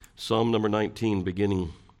Psalm number 19,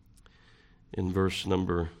 beginning in verse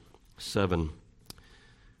number 7.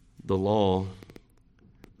 The law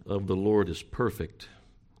of the Lord is perfect,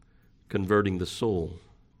 converting the soul.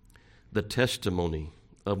 The testimony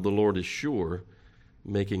of the Lord is sure,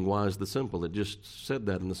 making wise the simple. It just said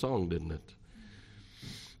that in the song, didn't it?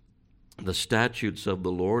 The statutes of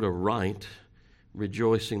the Lord are right,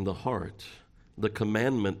 rejoicing the heart. The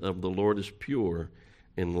commandment of the Lord is pure,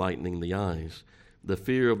 enlightening the eyes. The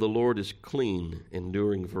fear of the Lord is clean,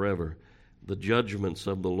 enduring forever. The judgments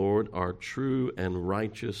of the Lord are true and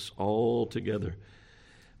righteous altogether.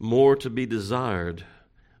 More to be desired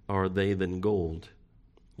are they than gold,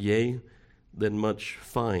 yea, than much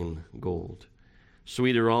fine gold.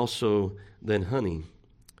 Sweeter also than honey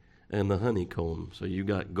and the honeycomb. So you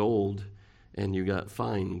got gold and you got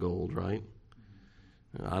fine gold, right?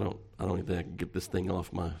 I don't even think I can get this thing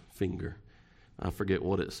off my finger. I forget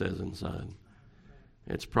what it says inside.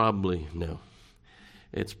 It probably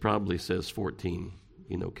says 14,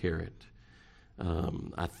 carat.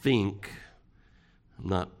 I think, I'm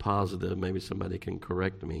not positive, maybe somebody can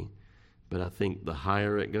correct me, but I think the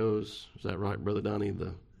higher it goes, is that right, Brother Donnie,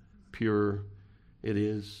 the purer it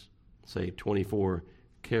is, say 24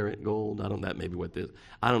 karat gold. That may be what this is.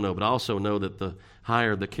 I don't know, but I also know that the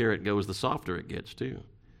higher the carat goes, the softer it gets too.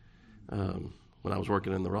 When I was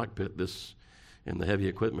working in the rock pit, in the heavy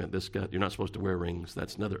equipment, you're not supposed to wear rings.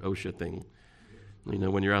 That's another OSHA thing.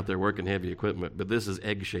 When you're out there working heavy equipment, but this is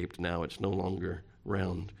egg-shaped now. It's no longer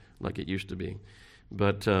round like it used to be.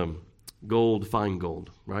 But gold, fine gold,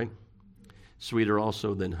 right? Sweeter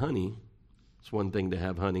also than honey. It's one thing to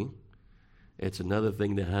have honey. It's another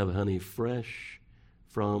thing to have honey fresh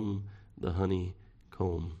from the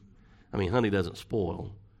honeycomb. Honey doesn't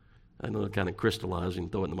spoil. I know it kind of crystallizes. You can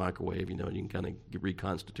throw it in the microwave, and you can kind of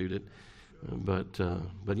reconstitute it. But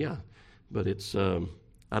it's, I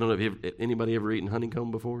don't know if anybody ever eaten honeycomb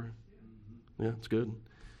before? Yeah, it's good.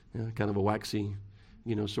 Yeah, kind of a waxy,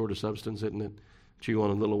 sort of substance, isn't it? Chew on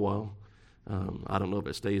a little while. I don't know if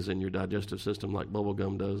it stays in your digestive system like bubble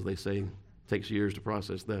gum does. They say it takes years to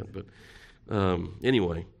process that. But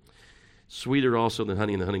anyway, sweeter also than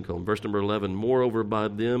honey and the honeycomb. Verse number 11, moreover by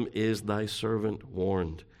them is thy servant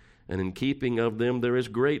warned, and in keeping of them there is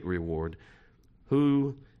great reward.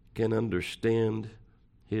 Who can understand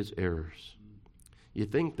his errors? You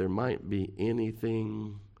think there might be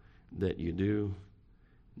anything that you do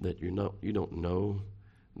that you don't know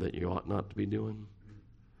that you ought not to be doing?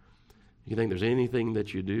 You think there's anything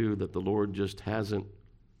that you do that the Lord just hasn't,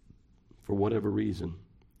 for whatever reason,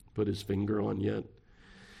 put his finger on yet?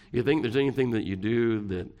 You think there's anything that you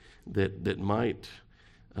do that might,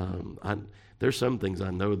 there's some things I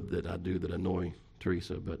know that I do that annoy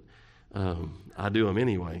Teresa, but I do them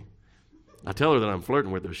anyway. I tell her that I'm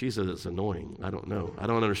flirting with her. She says it's annoying. I don't know. I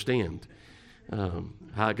don't understand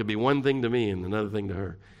how it could be one thing to me and another thing to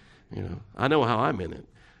her. I know how I'm in it,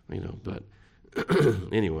 but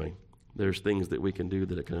anyway, there's things that we can do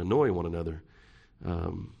that it can annoy one another,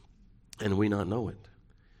 and we not know it.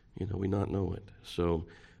 We not know it. So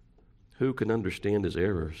who can understand his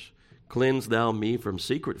errors? Cleanse thou me from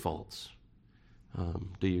secret faults.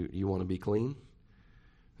 Do you want to be clean?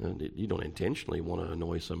 You don't intentionally want to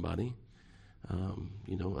annoy somebody.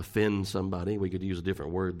 Offend somebody. We could use a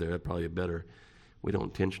different word there. That'd probably be better. We don't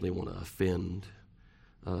intentionally want to offend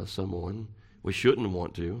someone. We shouldn't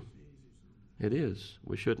want to. It is.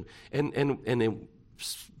 We shouldn't. And in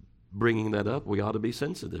bringing that up, we ought to be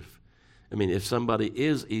sensitive. If somebody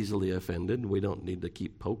is easily offended, we don't need to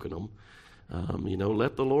keep poking them.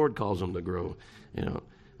 Let the Lord cause them to grow.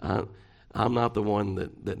 I'm not the one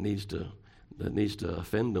that needs to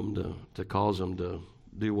offend them to cause them to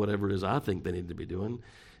do whatever it is I think they need to be doing.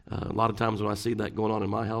 A lot of times when I see that going on in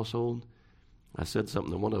my household, I said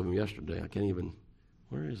something to one of them yesterday.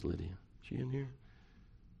 Where is Lydia? Is she in here?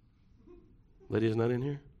 Lydia's not in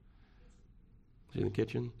here? She's in the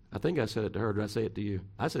kitchen? I think I said it to her. Did I say it to you?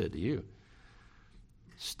 I said it to you.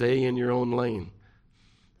 Stay in your own lane.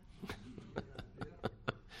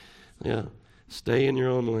 Yeah, stay in your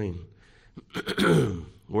own lane.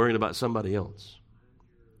 Worrying about somebody else.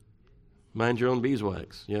 Mind your own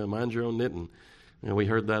beeswax. Yeah, mind your own knitting. We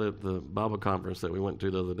heard that at the Bible conference that we went to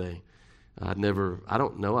the other day. I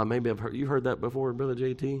don't know, I've heard, you heard that before, Brother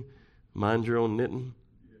JT? Mind your own knitting?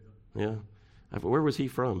 Yeah. Where was he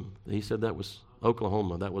from? He said that was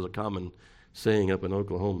Oklahoma. That was a common saying up in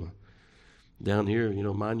Oklahoma. Down here,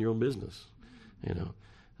 mind your own business.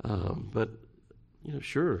 But,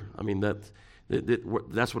 sure.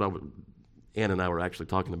 That's what Ann and I were actually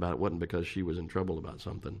talking about. It wasn't because she was in trouble about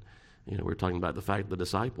something. We were talking about the fact the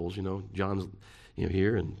disciples, John's,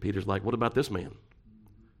 here, and Peter's like, what about this man?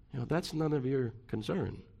 Now, that's none of your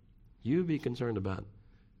concern. You be concerned about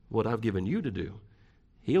what I've given you to do.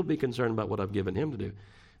 He'll be concerned about what I've given him to do.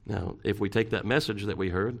 Now, if we take that message that we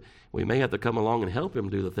heard, we may have to come along and help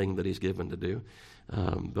him do the thing that he's given to do.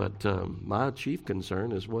 But my chief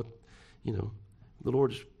concern is what, the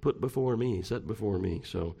Lord's put before me, set before me.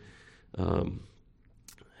 So how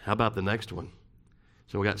about the next one?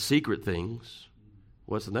 So we got secret things.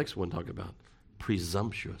 What's the next one talk about?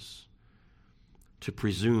 Presumptuous. To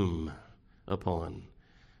presume upon.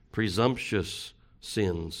 Presumptuous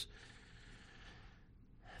sins.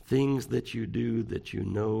 Things that you do that you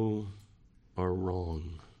know are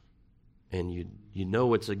wrong. And you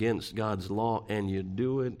know it's against God's law and you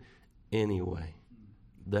do it anyway.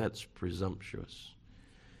 That's presumptuous.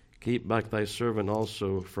 Keep back thy servant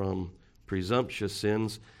also from presumptuous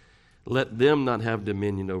sins. Let them not have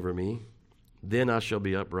dominion over me. Then I shall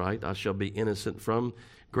be upright. I shall be innocent from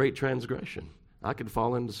great transgression. I could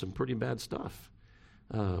fall into some pretty bad stuff.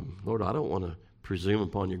 Lord, I don't want to presume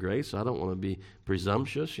upon your grace. I don't want to be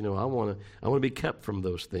presumptuous. I want to be kept from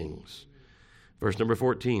those things. Verse number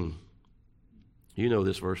 14. You know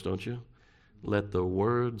this verse, don't you? Let the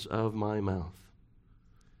words of my mouth.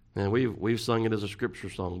 And we've sung it as a scripture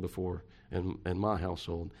song before in my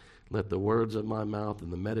household. Let the words of my mouth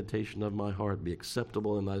and the meditation of my heart be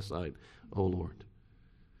acceptable in thy sight, O Lord,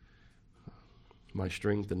 my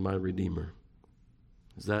strength and my Redeemer.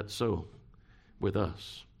 Is that so with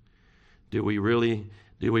us? Do we really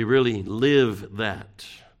live that?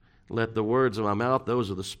 Let the words of my mouth,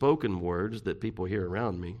 those are the spoken words that people hear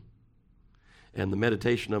around me. And the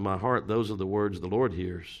meditation of my heart, those are the words the Lord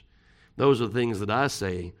hears. Those are the things that I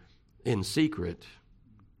say in secret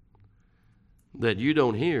that you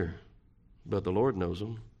don't hear, but the Lord knows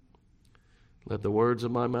them. Let the words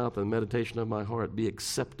of my mouth and the meditation of my heart be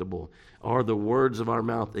acceptable. Are the words of our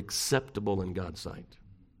mouth acceptable in God's sight?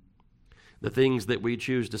 The things that we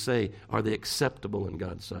choose to say, are they acceptable in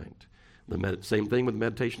God's sight? Same thing with the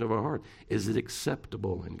meditation of our heart. Is it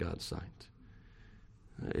acceptable in God's sight?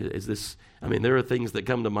 There are things that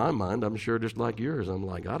come to my mind, I'm sure just like yours. I'm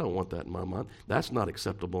like, I don't want that in my mind. That's not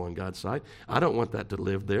acceptable in God's sight. I don't want that to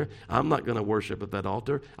live there. I'm not going to worship at that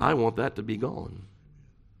altar. I want that to be gone.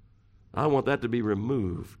 I want that to be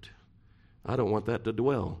removed. I don't want that to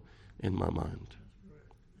dwell in my mind.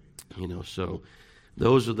 So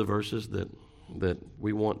those are the verses that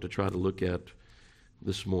we want to try to look at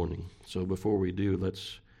this morning. So before we do,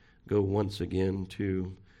 let's go once again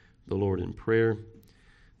to the Lord in prayer.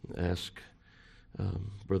 Ask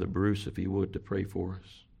Brother Bruce if he would to pray for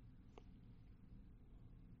us.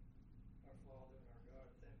 Our Father and our God,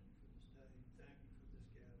 thank you for this day. Thank you for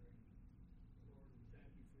this gathering. Lord, we thank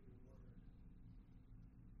you for your word. Lord,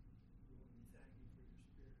 we thank you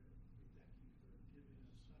for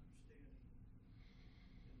your spirit. We thank you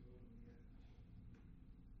for giving us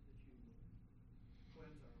understanding. And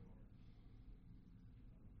Lord, we ask that you would cleanse our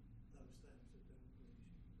hearts. Those things that don't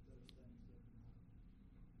please you. Those things that are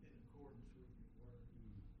not in accordance with your word.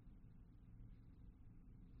 Lord,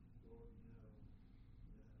 we know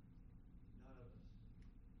that none of us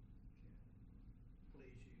can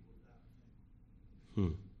please you without faith. And Lord, we know that faith comes from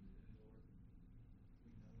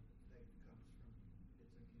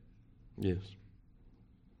you. It's a gift. Yes.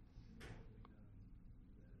 And Lord, we know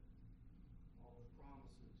that all the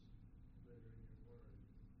promises that are in your word are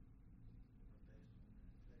based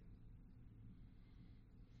on that faith.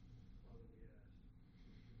 Father, we ask that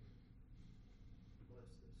you would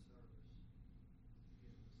bless this service.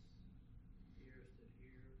 Give us ears to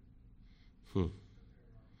hear. Prepare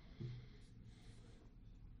our hearts to receive your presence.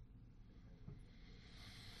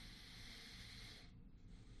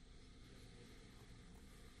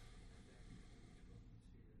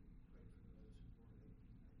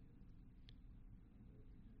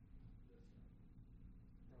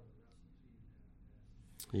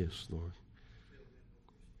 Yes, Lord.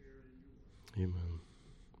 Amen.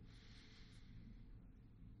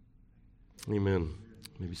 Amen.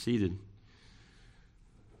 You may be seated.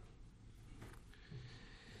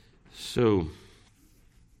 So,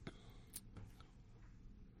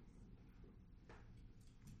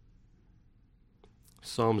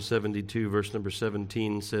 Psalm 72, verse number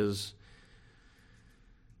 17 says,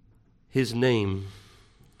 His name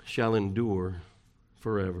shall endure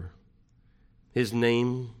forever. His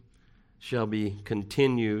name shall be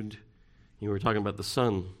continued. You were talking about the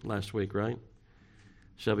sun last week, right?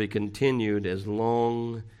 Shall be continued as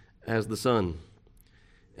long as the sun.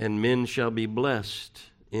 And men shall be blessed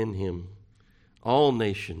in him. All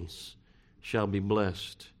nations shall be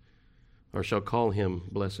blessed, or shall call him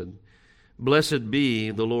blessed. Blessed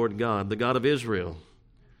be the Lord God, the God of Israel,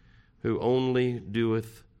 who only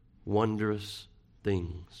doeth wondrous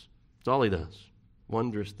things. That's all he does.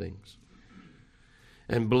 Wondrous things.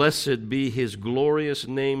 And blessed be his glorious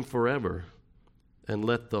name forever, and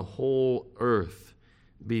let the whole earth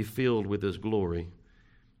be filled with his glory.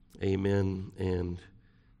 Amen and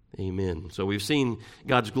amen. So we've seen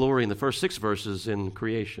God's glory in the first 6 verses in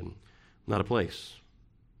creation. Not a place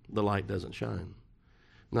the light doesn't shine.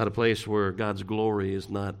 Not a place where God's glory is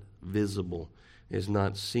not visible, is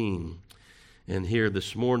not seen. And here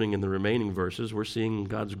this morning in the remaining verses, we're seeing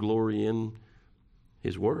God's glory in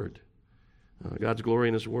his word. God's glory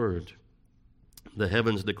in his word. The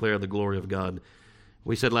heavens declare the glory of God.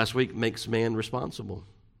 We said last week, makes man responsible.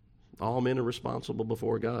 All men are responsible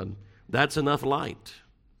before God. That's enough light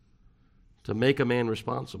to make a man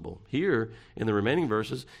responsible. Here, in the remaining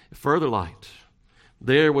verses, further light.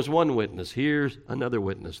 There was one witness. Here's another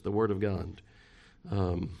witness, the Word of God.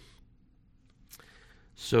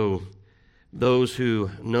 So, those who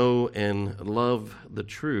know and love the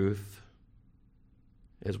truth,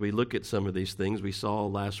 as we look at some of these things, we saw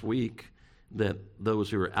last week that those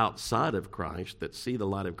who are outside of Christ, that see the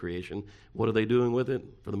light of creation, what are they doing with it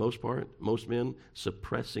for the most part? Most men,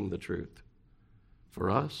 suppressing the truth. For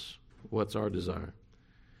us, what's our desire?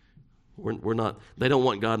 We're not, they don't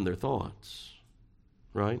want God in their thoughts,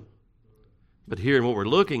 right? But here in what we're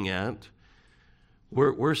looking at,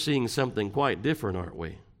 we're seeing something quite different, aren't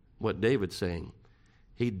we? What David's saying,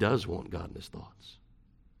 he does want God in his thoughts.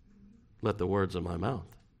 Let the words of my mouth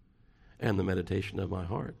and the meditation of my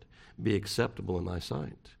heart be acceptable in thy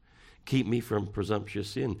sight. Keep me from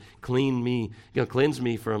presumptuous sin. Cleanse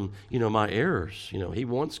me from, my errors. He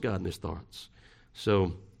wants God in his thoughts.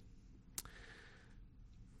 So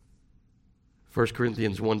 1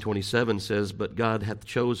 Corinthians 1:27 says, but God hath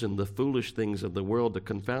chosen the foolish things of the world to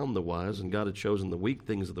confound the wise, and God hath chosen the weak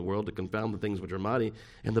things of the world to confound the things which are mighty,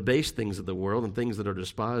 and the base things of the world, and things that are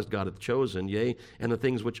despised God hath chosen, yea, and the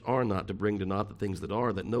things which are not, to bring to naught the things that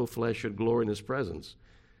are, that no flesh should glory in his presence.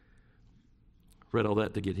 Read all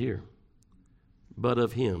that to get here. But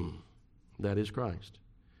of him, that is Christ,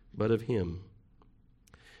 but of him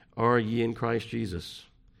are ye in Christ Jesus,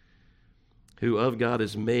 who of God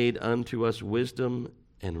is made unto us wisdom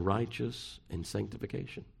and righteous and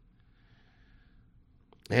sanctification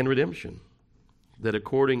and redemption, that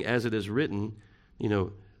according as it is written,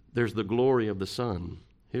 there's the glory of the Son.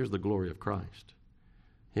 Here's the glory of Christ.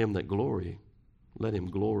 Him that glory, let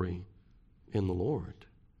him glory in the Lord.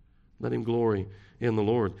 Let him glory in the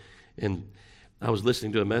Lord. And I was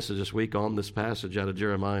listening to a message this week on this passage out of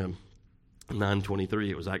Jeremiah 9:23.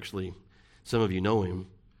 It was actually, some of you know him,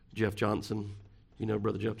 Jeff Johnson.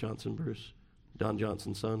 Brother Jeff Johnson, Bruce, Don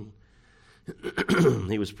Johnson's son.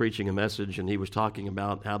 He was preaching a message, and he was talking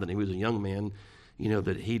about how that he was a young man,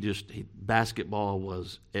 that basketball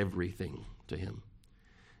was everything to him.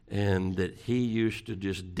 And that he used to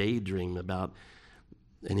just daydream about,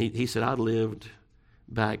 and he said, I lived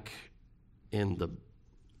back in the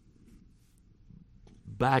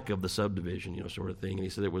back of the subdivision, sort of thing. And he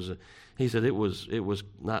said it was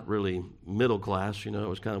not really middle class, it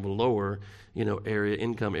was kind of a lower,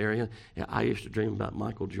 income area. And I used to dream about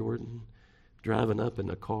Michael Jordan driving up in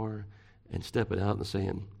a car and stepping out and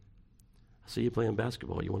saying, I see you playing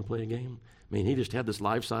basketball. You want to play a game? I mean, he just had this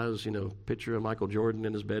life-size, picture of Michael Jordan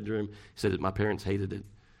in his bedroom. He said that my parents hated it.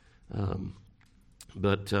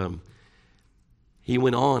 But he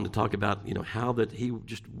went on to talk about, how that he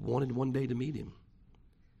just wanted one day to meet him.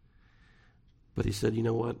 But he said, you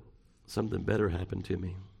know what? Something better happened to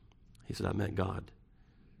me. He said, I met God.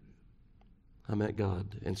 I met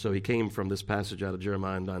God. And so he came from this passage out of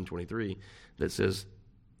Jeremiah 9:23 that says,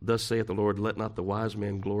 thus saith the Lord, let not the wise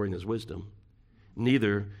man glory in his wisdom,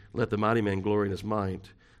 neither let the mighty man glory in his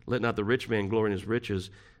might, let not the rich man glory in his riches,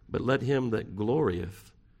 but let him that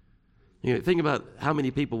glorieth. Think about how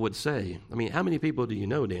many people would say, how many people do you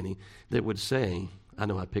know, Danny, that would say, I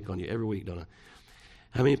know I pick on you every week, don't I?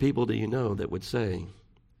 How many people do you know that would say,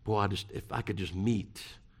 boy, if I could just meet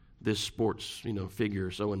this sports,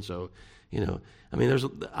 figure, so-and-so,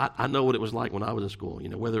 I know what it was like when I was in school,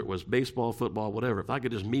 whether it was baseball, football, whatever. If I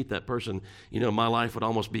could just meet that person, my life would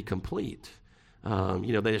almost be complete.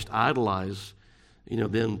 They just idolize,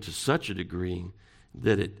 them to such a degree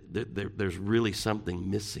that there's really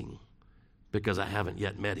something missing because I haven't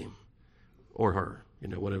yet met him or her,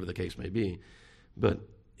 whatever the case may be. But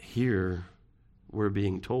here we're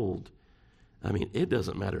being told, it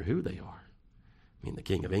doesn't matter who they are. The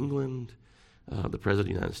King of England, the President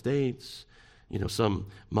of the United States, some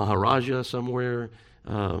Maharaja somewhere,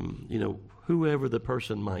 whoever the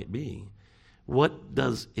person might be. What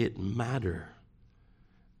does it matter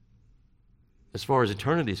as far as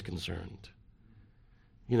eternity is concerned?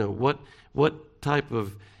 What type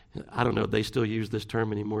of, I don't know if they still use this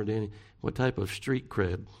term anymore, Danny. What type of street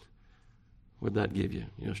cred would that give you?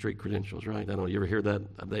 Street credentials, right? I don't know. You ever hear that?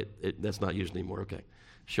 That's not used anymore. Okay,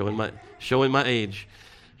 showing my age.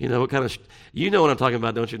 What kind of, what I'm talking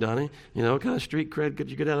about, don't you, Donnie? What kind of street cred could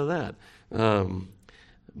you get out of that?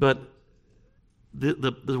 But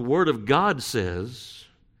the Word of God says,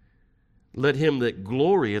 "Let him that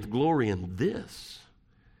glorieth glory in this,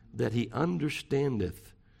 that he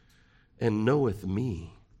understandeth and knoweth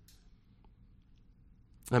me."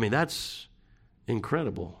 I mean, that's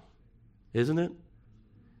incredible, isn't it?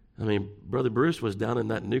 I mean, Brother Bruce was down in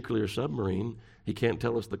that nuclear submarine. He can't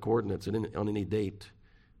tell us the coordinates on any date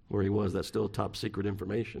where he was. That's still top secret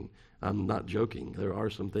information. I'm not joking. There are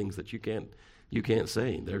some things that you can't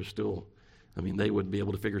say. There's still, they would be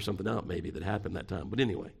able to figure something out maybe that happened that time. But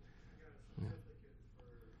anyway. Yeah.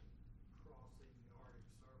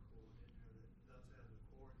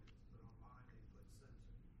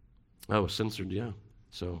 Oh, censored, yeah.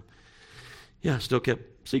 So, yeah, still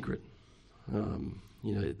kept secret.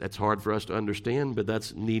 That's hard for us to understand, but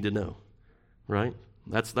that's need to know, right?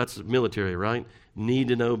 That's military, right? Need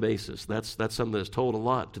to know basis. That's something that's told a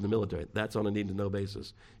lot to the military. That's on a need to know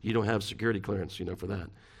basis. You don't have security clearance, for that.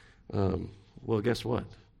 Well, guess what?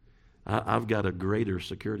 I've got a greater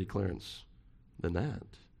security clearance than that.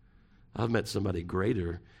 I've met somebody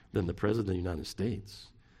greater than the President of the United States.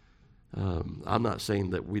 I'm not saying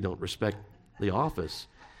that we don't respect the office.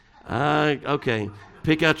 Okay,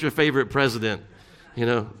 pick out your favorite president.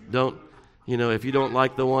 Don't, if you don't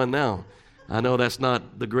like the one now. I know that's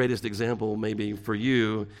not the greatest example maybe for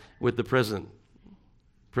you with the present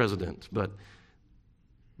president, but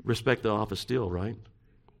respect the office still, right?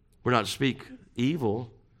 We're not to speak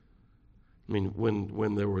evil. When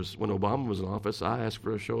Obama was in office, I asked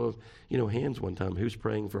for a show of, hands one time. Who's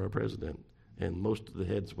praying for our president? And most of the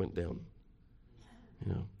heads went down.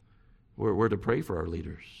 We're to pray for our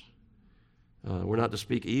leaders. We're not to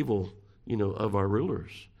speak evil, of our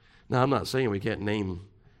rulers. Now, I'm not saying we can't name,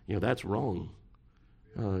 that's wrong.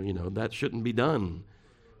 That shouldn't be done.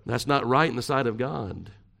 That's not right in the sight of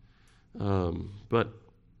God. But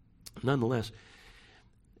nonetheless,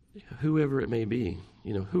 whoever it may be,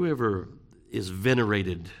 whoever is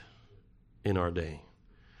venerated in our day,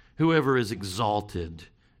 whoever is exalted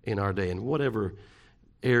in our day, in whatever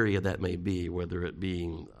area that may be, whether it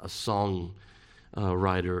be a song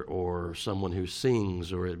writer or someone who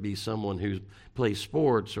sings, or it be someone who plays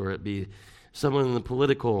sports, or it be someone in the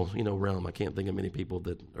political realm. I can't think of many people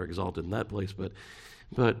that are exalted in that place, but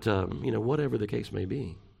whatever the case may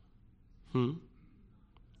be.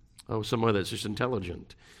 Oh, someone that's just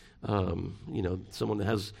intelligent. Someone that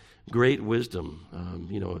has great wisdom.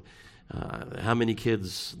 How many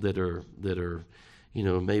kids that are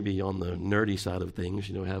maybe on the nerdy side of things,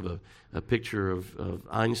 have a picture of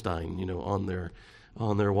Einstein,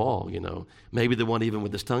 on their wall, Maybe the one even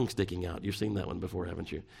with his tongue sticking out. You've seen that one before,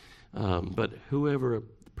 haven't you? But whoever a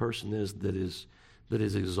person is that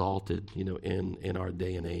is exalted, in our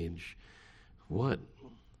day and age, what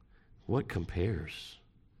compares?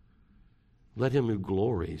 Let him who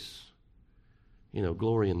glories,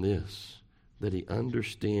 glory in this, that he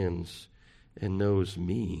understands and knows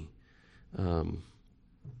me,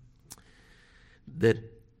 that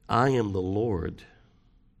I am the Lord,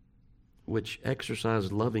 which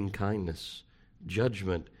exercise loving kindness,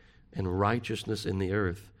 judgment, and righteousness in the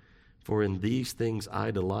earth. For in these things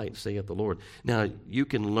I delight, saith the Lord. Now, you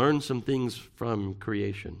can learn some things from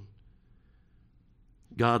creation.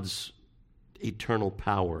 God's eternal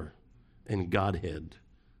power and Godhead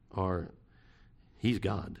He's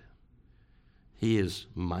God. He is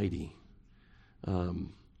mighty.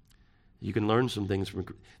 You can learn some things from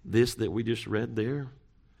this that we just read there.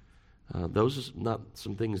 Those are not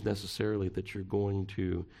some things necessarily that you're going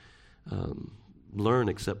to learn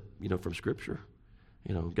except, from Scripture.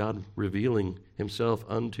 God revealing Himself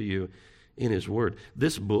unto you in His Word.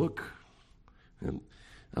 This book, and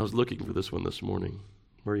I was looking for this one this morning.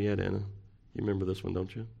 Where are you at, Anna? You remember this one,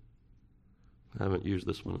 don't you? I haven't used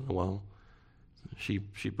this one in a while. She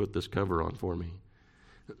put this cover on for me.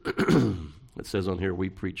 It says on here, "We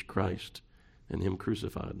preach Christ and Him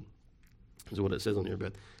crucified." Is what it says on here.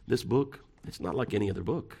 But this book, it's not like any other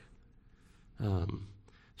book. As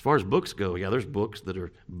far as books go, yeah, there's books that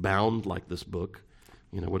are bound like this book.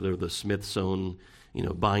 Whether the Smithsonian,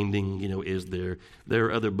 binding, is there. There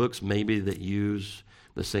are other books maybe that use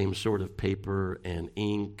the same sort of paper and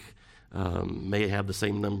ink, may have the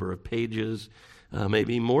same number of pages,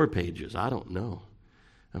 maybe more pages. I don't know.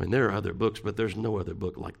 There are other books, but there's no other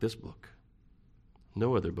book like this book.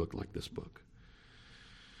 No other book like this book.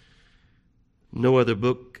 No other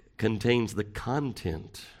book contains the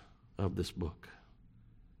content of this book.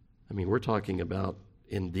 I mean, we're talking about,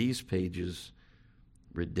 in these pages,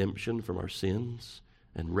 redemption from our sins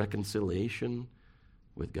and reconciliation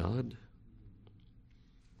with God.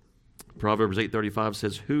 Proverbs 8:35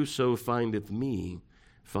 says, "Whoso findeth me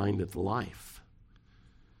findeth life,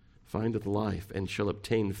 findeth life, and shall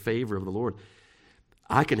obtain favor of the Lord."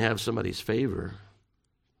 I can have somebody's favor,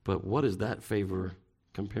 but what is that favor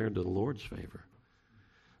compared to the Lord's favor?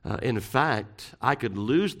 In fact, I could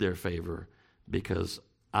lose their favor because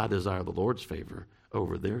I desire the Lord's favor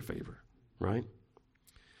over their favor, right?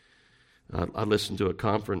 I listened to a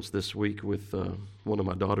conference this week with one of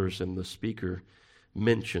my daughters, and the speaker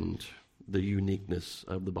mentioned the uniqueness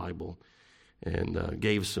of the Bible and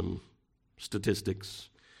gave some statistics.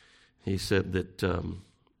 He said that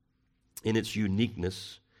in its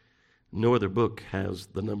uniqueness, no other book has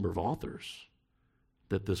the number of authors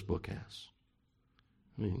that this book has.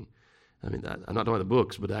 I mean, I'm not talking about the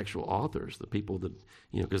books, but the actual authors, the people that,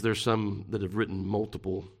 because there's some that have written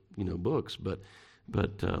multiple, books, but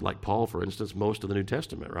like Paul, for instance, most of the New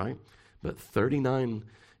Testament, right? But 39,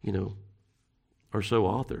 or so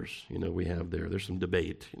authors, we have there. There's some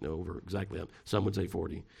debate, over exactly how. Some would say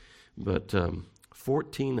 40, but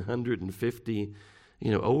 1,450,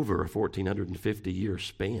 over a 1,450 year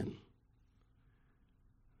span.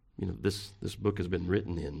 This book has been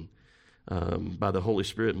written in by the Holy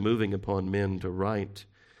Spirit moving upon men to write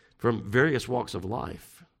from various walks of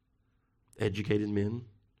life. Educated men.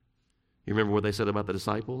 You remember what they said about the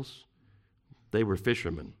disciples? They were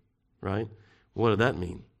fishermen, right? What did that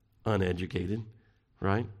mean? Uneducated,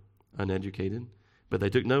 right? Uneducated. But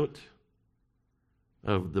they took note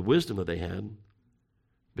of the wisdom that they had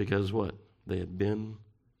because what? They had been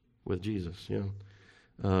with Jesus,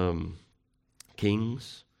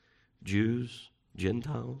 kings, Jews,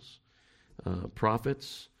 Gentiles,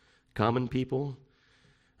 prophets, common people.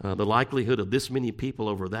 The likelihood of this many people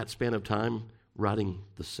over that span of time writing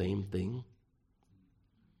the same thing.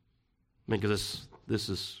 I mean, because this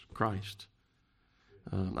is Christ.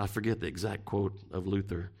 I forget the exact quote of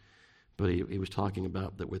Luther, but he was talking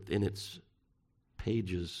about that within its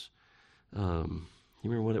pages. You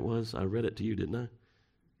remember what it was? I read it to you, didn't I?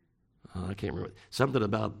 I can't remember. Something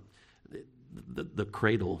about the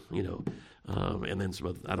cradle, and then some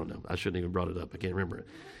other, I don't know. I shouldn't even brought it up. I can't remember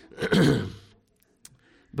it.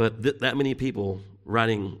 But that many people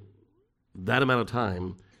writing that amount of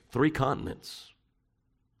time, 3 continents,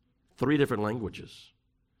 3 different languages.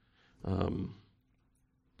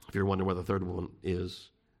 If you're wondering what the third one is,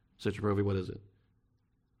 Sister Provi, what is it?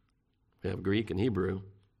 We have Greek and Hebrew.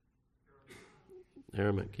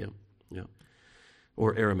 Aramaic, yeah.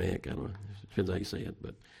 Or Aramaic, I don't know. Depends how you say it,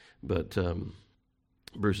 but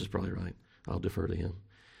Bruce is probably right. I'll defer to him.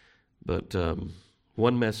 But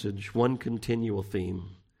one message, one continual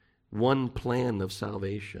theme, one plan of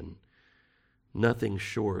salvation, nothing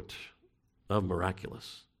short of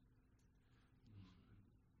miraculous.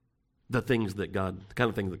 The kind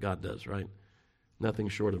of things that God does, right? Nothing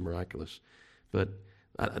short of miraculous. But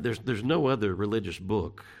there's no other religious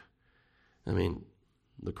book. I mean,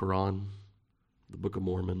 the Quran, the Book of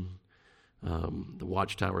Mormon, the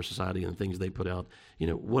Watchtower Society and the things they put out,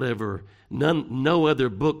 whatever. No other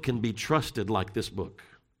book can be trusted like this book. If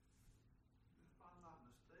I'm not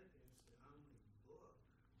mistaken, it's the only book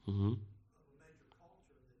Mm-hmm. of a major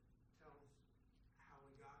culture that tells how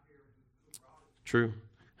we got here and who brought us. True.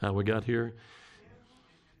 How we got here. Yeah, and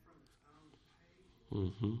from its own page,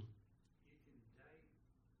 Mm-hmm. you can date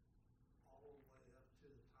all the way up to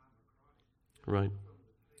the time of Christ. Right. From the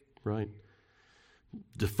page. Right.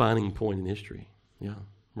 Defining point in history. Yeah.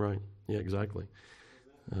 Right. Yeah. Exactly.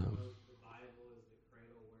 The Bible is the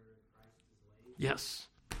cradle where Christ is laid. Yes.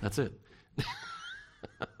 That's it.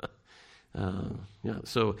 Yeah.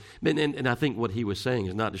 So, and I think what he was saying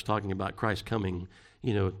is not just talking about Christ coming,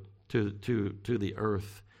 to the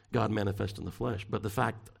earth, God manifest in the flesh, but the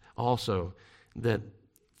fact also that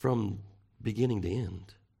from beginning to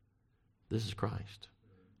end, this is Christ.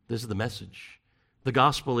 This is the message. The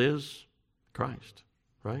gospel is Christ,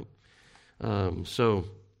 right? So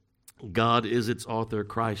God is its author.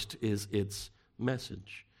 Christ is its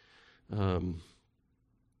message. And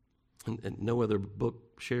no other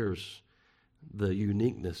book shares the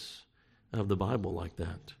uniqueness of the Bible like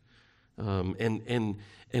that. And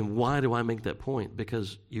why do I make that point?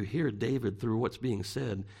 Because you hear David through what's being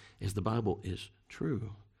said is the Bible is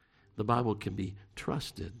true. The Bible can be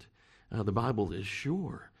trusted. The Bible is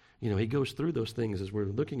sure. He goes through those things as we're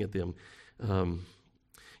looking at them.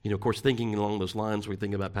 Of course, thinking along those lines, we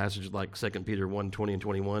think about passages like 2 Peter 1:20 and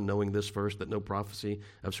 21, knowing this first, that no prophecy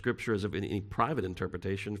of Scripture is of any private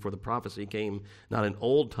interpretation, for the prophecy came not in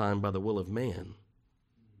old time by the will of man.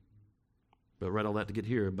 But read all that to get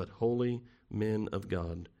here. But holy men of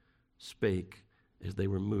God spake as they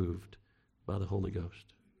were moved by the Holy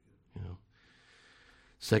Ghost.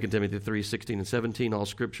 2 Timothy 3:16 and 17, all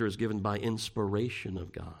Scripture is given by inspiration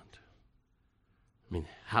of God.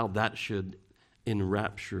 How that should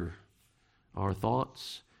enrapture our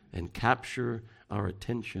thoughts and capture our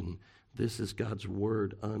attention. This is God's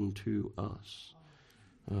word unto us.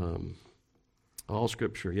 All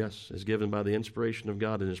Scripture, yes, is given by the inspiration of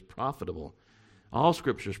God and is profitable. All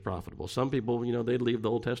Scripture is profitable. Some people, they leave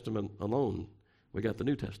the Old Testament alone. We got the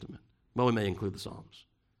New Testament. Well, we may include the Psalms.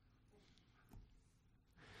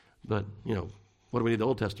 But, what do we need the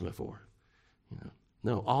Old Testament for?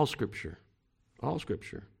 No, all Scripture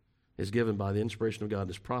is given by the inspiration of God,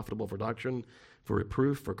 is profitable for doctrine, for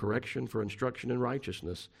reproof, for correction, for instruction in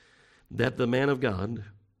righteousness, that the man of God,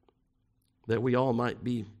 that we all might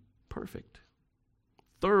be perfect,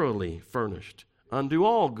 thoroughly furnished unto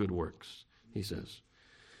all good works, he says.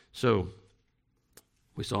 So,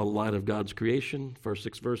 we saw the light of God's creation, first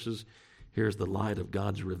 6 verses. Here's the light of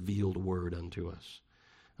God's revealed word unto us.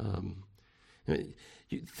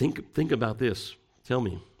 You think about this. Tell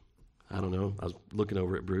me, I don't know. I was looking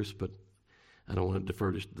over at Bruce, but I don't want to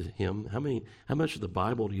defer to him. How much of the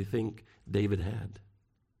Bible do you think David had?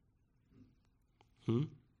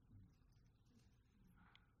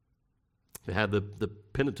 They had the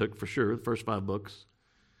Pentateuch for sure, the first 5 books.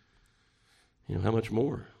 How much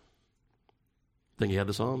more? Think he had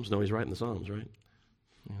the Psalms? No, he's writing the Psalms, right?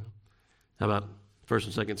 How about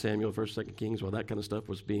 1st and 2nd Samuel, 1st and 2nd Kings? Well, that kind of stuff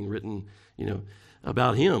was being written,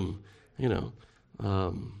 about him,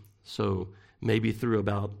 So maybe through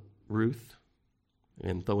about Ruth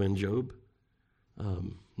and throw in Job.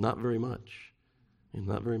 Not very much.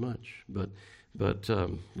 Not very much. But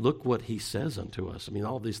look what he says unto us.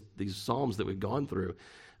 All these Psalms that we've gone through,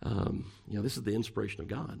 this is the inspiration of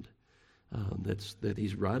God that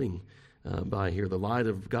he's writing by here. The light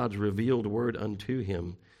of God's revealed word unto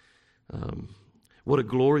him. What a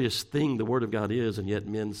glorious thing the Word of God is, and yet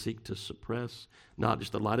men seek to suppress not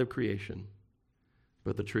just the light of creation,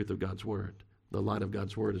 but the truth of God's Word, the light of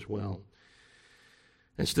God's Word as well.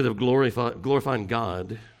 Instead of glorifying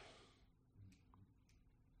God,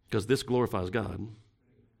 because this glorifies God,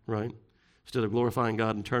 right? Instead of glorifying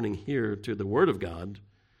God and turning here to the Word of God,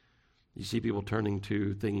 you see people turning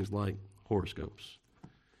to things like horoscopes.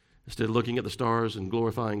 Instead of looking at the stars and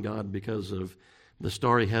glorifying God because of the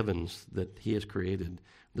starry heavens that he has created,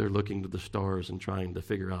 they're looking to the stars and trying to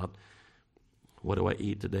figure out, what do I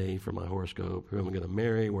eat today for my horoscope? Who am I going to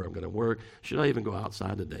marry? Where I'm going to work? Should I even go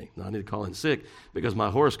outside today? No, I need to call in sick because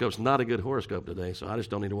my horoscope's not a good horoscope today, so I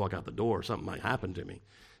just don't need to walk out the door. Something might happen to me.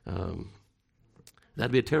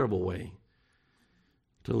 That'd be a terrible way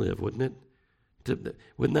to live, wouldn't it?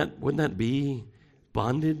 Wouldn't that be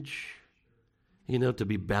bondage? To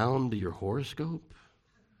be bound to your horoscope?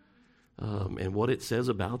 And what it says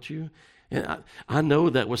about you. And I know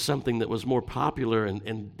that was something that was more popular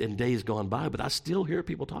in days gone by, but I still hear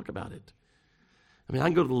people talk about it. I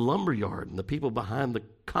can go to the lumber yard and the people behind the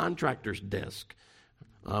contractor's desk,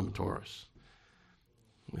 I'm a Taurus.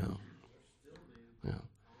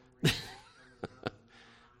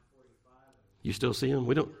 You still see them?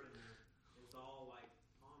 We don't. It's all like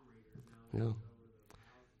palm readers now.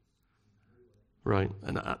 Right.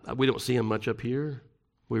 And we don't see them much up here.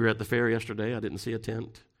 We were at the fair yesterday. I didn't see a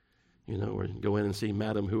tent, or go in and see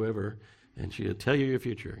Madam whoever, and she'd tell you your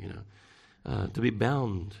future, to be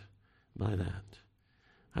bound by that.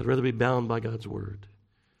 I'd rather be bound by God's word.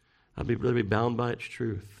 I'd rather be bound by its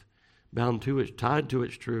truth, bound to it, tied to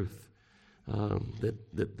its truth.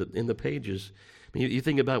 That in the pages, you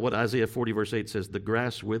think about what Isaiah 40 verse 8 says, the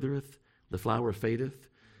grass withereth, the flower fadeth,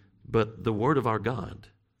 but the word of our God,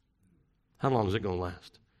 how long is it going to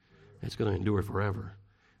last? It's going to endure forever.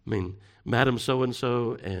 Madam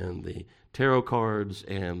so-and-so and the tarot cards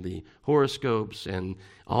and the horoscopes and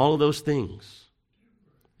all of those things,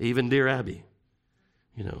 even Dear Abby,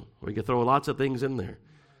 we could throw lots of things in there,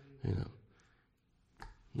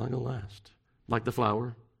 not going to last. Like the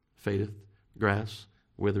flower, fadeth, grass,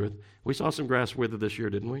 withereth. We saw some grass wither this year,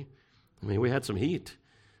 didn't we? We had some heat.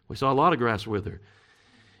 We saw a lot of grass wither.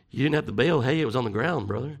 You didn't have to bale hay, it was on the ground,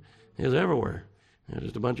 brother. It was everywhere. There was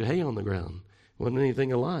just a bunch of hay on the ground. Wasn't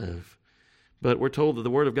anything alive. But we're told that the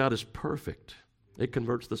Word of God is perfect. It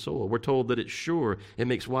converts the soul. We're told that it's sure, it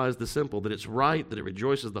makes wise the simple, that it's right, that it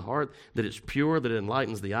rejoices the heart, that it's pure, that it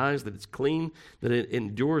enlightens the eyes, that it's clean, that it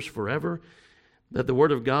endures forever. That the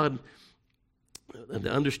Word of God,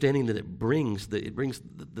 the understanding that it brings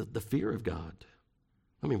the fear of God.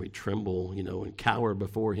 I mean, we tremble, and cower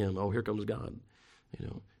before Him. Oh, here comes God. He's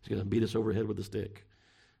going to beat us over the head with a stick.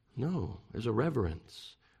 No, there's a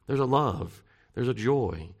reverence. There's a love. There's a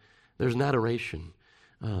joy. There's an adoration.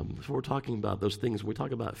 So we're talking about those things. We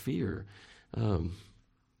talk about fear. And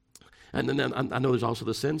then I know there's also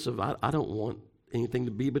the sense of I don't want anything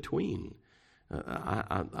to be between.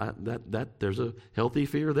 That there's a healthy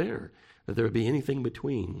fear there, that there would be anything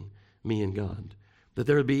between me and God, that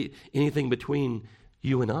there would be anything between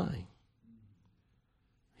you and I.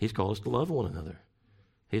 He's called us to love one another.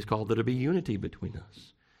 He's called there to be unity between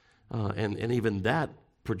us. And even that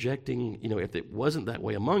projecting, if it wasn't that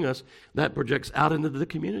way among us, that projects out into the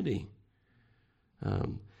community.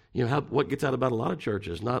 What gets out about a lot of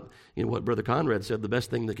churches, not what Brother Conrad said, the best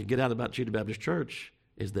thing that could get out about Cheetah Baptist Church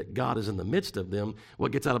is that God is in the midst of them.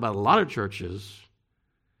 What gets out about a lot of churches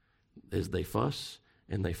is they fuss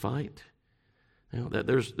and they fight. That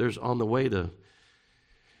there's on the way to,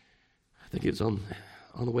 I think it's on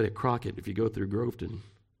the way to Crockett, if you go through Groveton.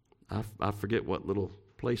 I forget what little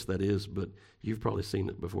place that is, but you've probably seen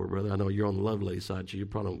it before, brother. I know you're on the Lovelady side, so you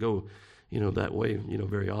probably don't go, that way,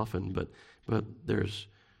 very often. But there's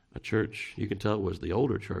a church, you can tell it was the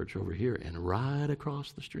older church over here, and right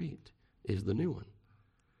across the street is the new one.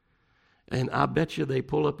 And I bet you they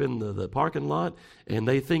pull up in the parking lot, and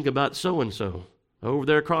they think about so-and-so over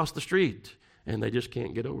there across the street, and they just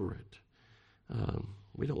can't get over it.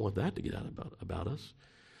 We don't want that to get out about us.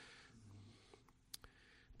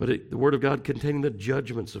 But the Word of God containing the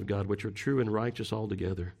judgments of God, which are true and righteous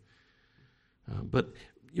altogether. But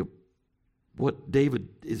what David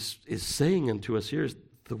is saying unto us here is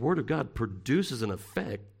the Word of God produces an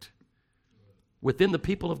effect within the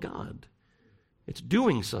people of God. It's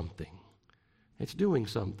doing something. It's doing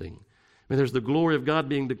something. I mean, there's the glory of God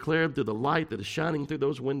being declared through the light that is shining through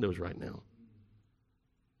those windows right now.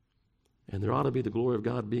 And there ought to be the glory of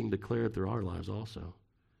God being declared through our lives also.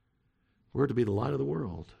 We're to be the light of the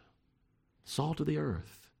world, salt of the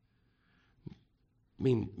earth. I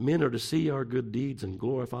mean, men are to see our good deeds and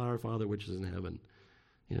glorify our Father which is in heaven.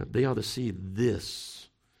 They ought to see this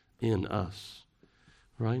in us,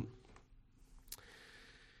 right?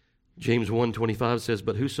 James 1:25 says,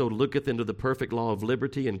 "But whoso looketh into the perfect law of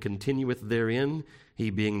liberty and continueth therein, he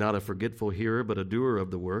being not a forgetful hearer, but a doer of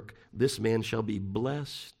the work, this man shall be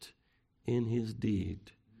blessed in his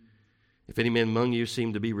deed. If any man among you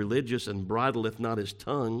seem to be religious and bridleth not his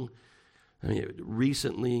tongue,"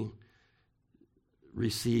 recently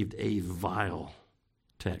received a vile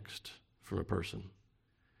text from a person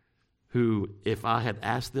who, if I had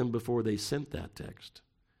asked them before they sent that text,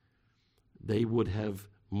 they would have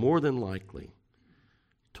more than likely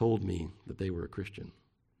told me that they were a Christian.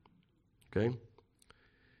 Okay?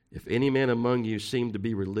 "If any man among you seem to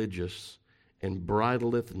be religious and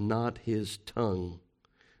bridleth not his tongue,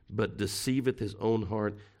 but deceiveth his own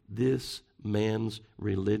heart, this man's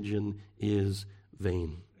religion is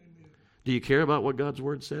vain." Amen. Do you care about what God's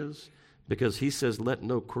Word says? Because He says, "Let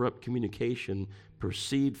no corrupt communication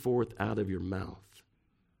proceed forth out of your mouth."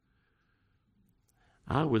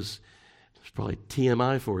 It's probably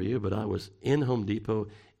TMI for you, but I was in Home Depot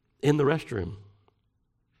in the restroom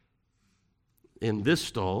in this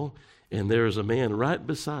stall, and there was a man right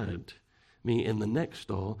beside me in the next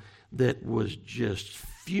stall that was just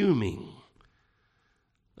fuming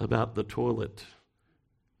about the toilet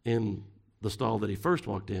in the stall that he first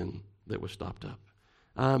walked in that was stopped up.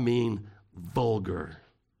 I mean, vulgar.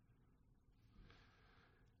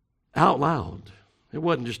 Out loud. It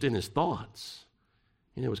wasn't just in his thoughts.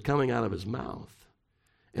 It was coming out of his mouth.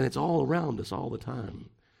 And it's all around us all the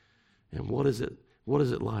time. And what is it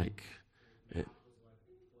like?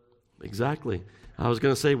 Exactly. I was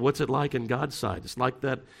going to say, what's it like in God's sight? It's like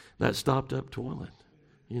that stopped up toilet.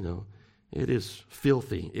 It is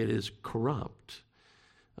filthy. It is corrupt.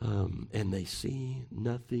 And they see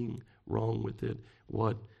nothing wrong with it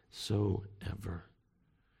whatsoever.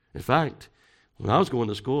 In fact, when I was going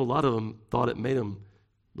to school, a lot of them thought it made them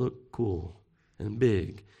look cool and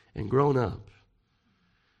big and grown up.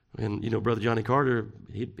 And, Brother Johnny Carter,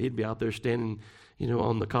 he'd be out there standing,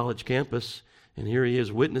 on the college campus, and here he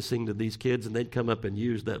is witnessing to these kids, and they'd come up and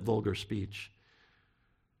use that vulgar speech.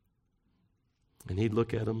 And he'd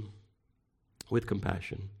look at them with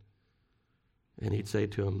compassion, and he'd say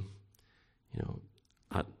to them,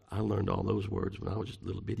 I learned all those words when I was just a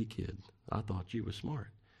little bitty kid. I thought you was smart.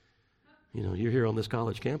 You're here on this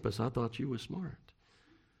college campus. I thought you was smart.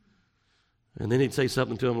 And then he'd say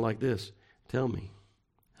something to them like this: "Tell me,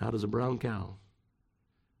 how does a brown cow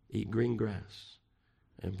eat green grass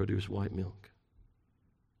and produce white milk?"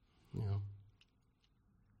 You know,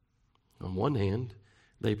 on one hand,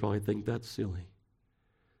 they probably think that's silly.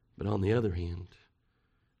 But on the other hand,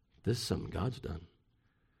 this is something God's done.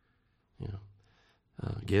 You know,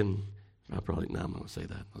 again, I'm going to say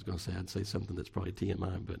that. I was going to say I'd say something that's probably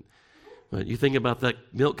TMI, but you think about that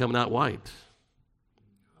milk coming out white.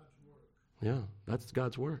 Yeah, that's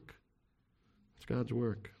God's work. It's God's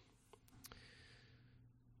work.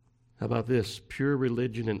 How about this? Pure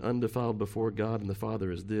religion and undefiled before God and the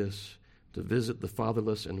Father is this: to visit the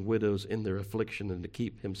fatherless and widows in their affliction and to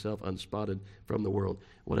keep himself unspotted from the world.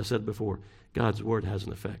 What I said before, God's word has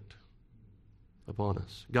an effect upon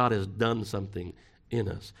us. God has done something in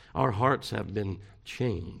us. Our hearts have been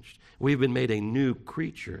changed. We've been made a new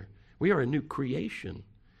creature. We are a new creation.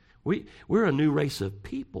 We're a new race of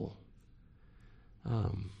people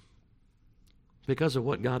because of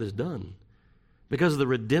what God has done, because of the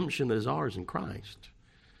redemption that is ours in Christ.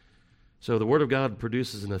 So the Word of God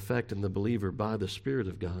produces an effect in the believer by the Spirit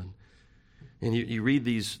of God. And you read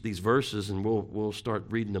these verses, and we'll start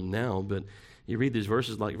reading them now, but you read these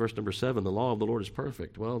verses like verse number 7, the law of the Lord is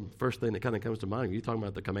perfect. Well, the first thing that kind of comes to mind, are you talking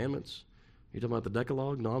about the commandments? Are you talking about the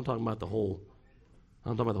Decalogue? No, I'm talking about the whole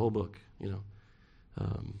book, you know.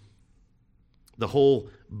 The whole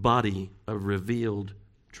body of revealed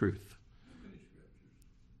truth.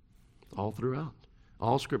 All throughout.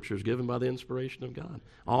 All Scripture is given by the inspiration of God.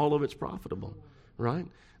 All of it's profitable, right?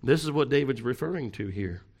 This is what David's referring to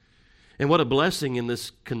here. And what a blessing in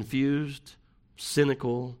this confused,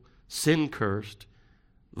 cynical, sin-cursed,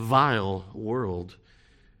 vile world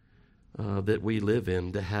that we live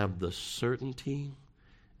in, to have the certainty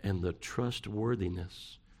and the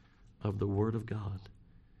trustworthiness of the Word of God.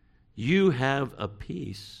 You have a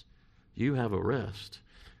peace. You have a rest.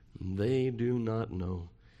 They do not know.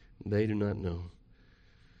 They do not know.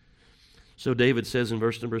 So David says in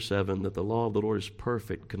verse number 7 that the law of the Lord is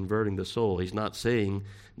perfect, converting the soul. He's not saying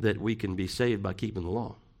that we can be saved by keeping the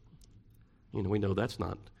law. You know, we know that's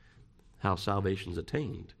not how salvation is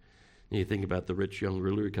attained. And you think about the rich young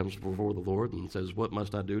ruler who comes before the Lord and says, "What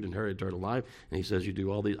must I do to inherit eternal life?" And he says, "You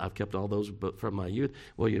do all these. I've kept all those but from my youth."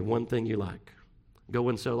 Well, you have one thing you lack. Go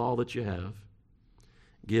and sell all that you have,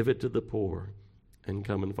 give it to the poor, and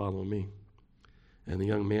come and follow me. And the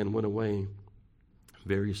young man went away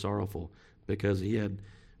very sorrowful, because he had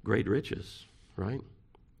great riches, right?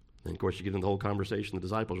 And of course, you get into the whole conversation. The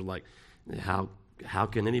disciples are like, how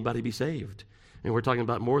can anybody be saved? And we're talking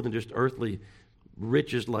about more than just earthly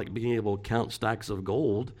riches, like being able to count stacks of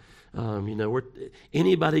gold.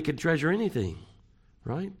 Anybody could treasure anything,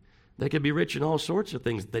 right? They could be rich in all sorts of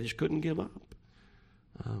things. They just couldn't give up.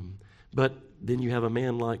 But then you have a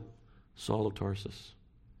man like Saul of Tarsus,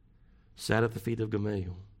 sat at the feet of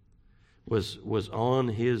Gamaliel, was on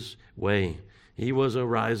his way. He was a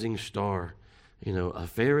rising star, a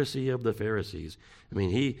Pharisee of the Pharisees. I mean,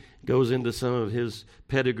 he goes into some of his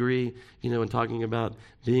pedigree, and talking about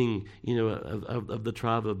being, of the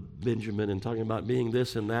tribe of Benjamin, and talking about being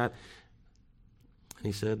this and that. And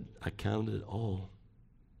he said, "I counted it all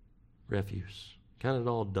refuse, counted it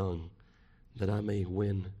all dung, that I may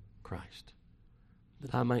win Christ,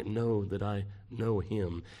 that I might know that I know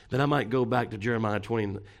him, that I might go back to Jeremiah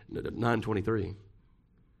 29:23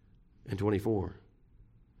 and 24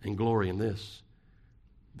 and glory in this,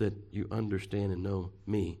 that you understand and know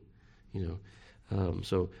me."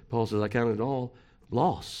 So Paul says, "I counted it all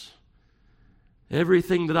loss.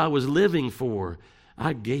 Everything that I was living for,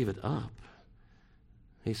 I gave it up."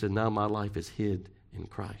 He said, "Now my life is hid in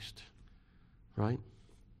Christ." Right?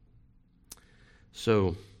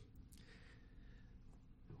 So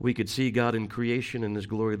we could see God in creation and his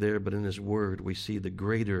glory there, but in his word we see the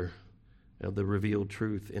greater of the revealed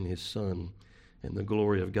truth in his Son and the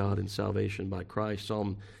glory of God in salvation by Christ.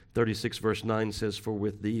 Psalm 36 verse 9 says, "For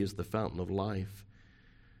with thee is the fountain of life,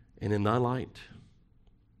 and in thy light,"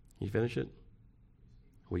 you finish it?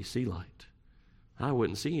 "We see light." I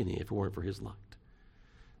wouldn't see any if it weren't for his light.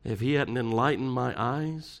 If he hadn't enlightened my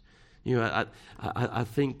eyes, I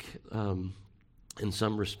think in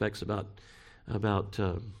some respects about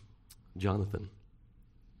Jonathan.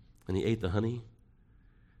 And he ate the honey,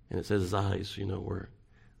 and it says his eyes, were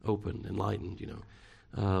opened, enlightened,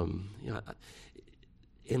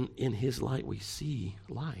 In his light we see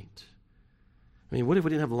light. I mean, what if we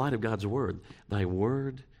didn't have the light of God's word? Thy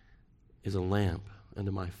word is a lamp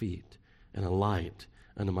unto my feet and a light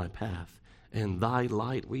unto my path. And thy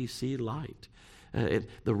light, we see light.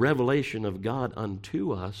 The revelation of God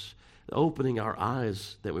unto us, opening our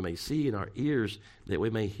eyes that we may see and our ears that we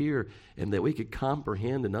may hear and that we could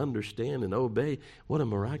comprehend and understand and obey. What a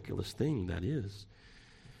miraculous thing that is.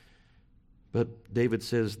 But David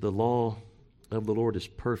says the law of the Lord is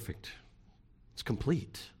perfect. It's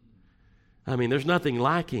complete. I mean, there's nothing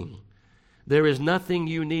lacking. There is nothing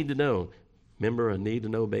you need to know. Remember a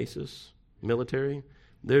need-to-know basis, military?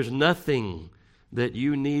 There's nothing that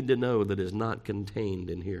you need to know that is not contained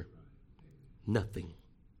in here. Nothing.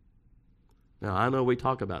 Now, I know we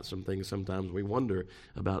talk about some things sometimes. We wonder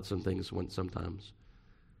about some things sometimes.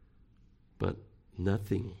 But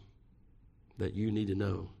nothing that you need to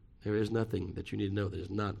know. There is nothing that you need to know that is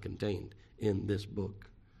not contained in this book.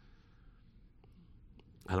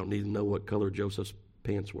 I don't need to know what color Joseph's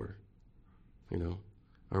pants were,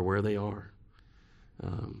 or where they are.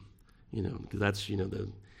 Because that's,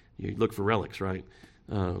 you look for relics, right?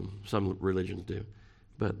 Some religions do.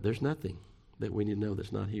 But there's nothing that we need to know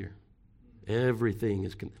that's not here. Everything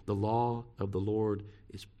is, the law of the Lord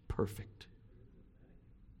is perfect.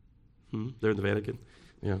 They're in the Vatican?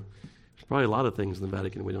 Yeah. There's probably a lot of things in the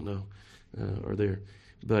Vatican we don't know are there.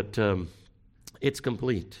 But it's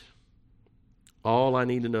complete. All I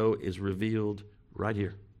need to know is revealed right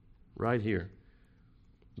here. Right here.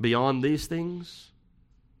 Beyond these things,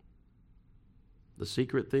 the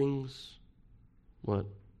secret things, what?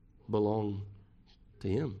 Belong to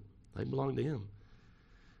Him. They belong to Him.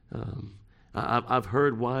 I've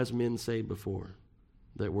heard wise men say before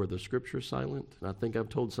that where the Scripture is silent, and I think I've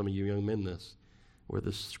told some of you young men this, where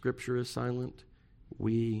the Scripture is silent,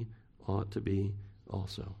 we ought to be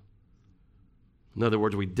also. In other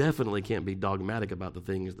words, we definitely can't be dogmatic about the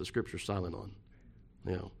things the Scripture's silent on.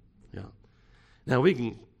 Yeah. Now, we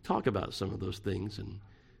can talk about some of those things, and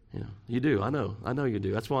you do. I know you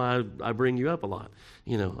do. That's why I bring you up a lot.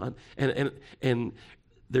 And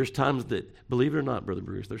there's times that, believe it or not, Brother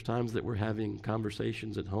Bruce, there's times that we're having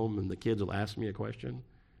conversations at home, and the kids will ask me a question.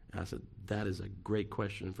 And I said, that is a great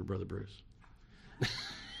question for Brother Bruce.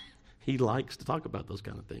 He likes to talk about those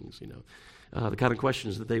kind of things, the kind of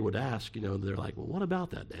questions that they would ask, they're like, well, what about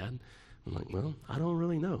that, Dad? I'm like, well, I don't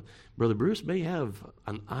really know. Brother Bruce may have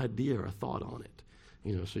an idea or a thought on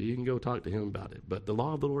it, so you can go talk to him about it. But the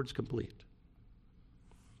law of the Lord is complete.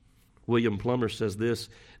 William Plummer says this,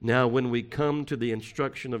 now when we come to the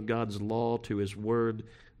instruction of God's law to His Word,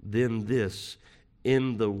 then this,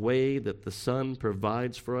 in the way that the sun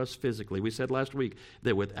provides for us physically. We said last week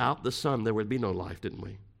that without the sun there would be no life, didn't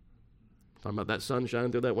we? Talking about that sun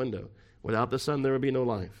shining through that window. Without the sun there would be no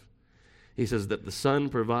life. He says that the sun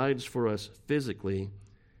provides for us physically.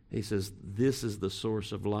 He says this is the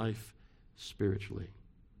source of life spiritually.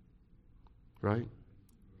 Right?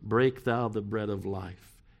 Break thou the bread of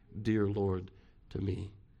life, dear Lord, to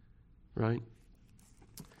me. Right?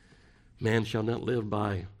 Man shall not live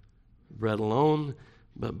by bread alone,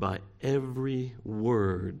 but by every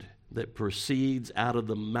word that proceeds out of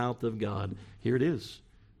the mouth of God. Here it is.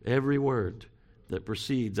 Every word that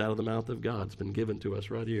proceeds out of the mouth of God has been given to us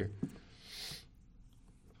right here.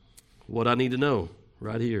 What I need to know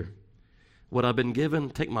right here. What I've been given,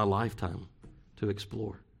 take my lifetime to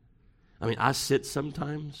explore. I mean, I sit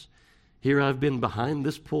sometimes. Here I've been behind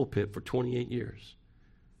this pulpit for 28 years.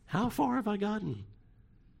 How far have I gotten?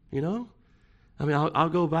 I mean, I'll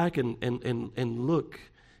go back and look,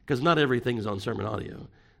 because not everything's on sermon audio,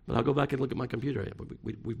 but I'll go back and look at my computer.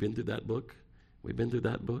 We've been through that book. We've been through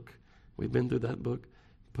that book. We've been through that book.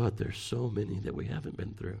 But there's so many that we haven't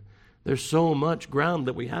been through. There's so much ground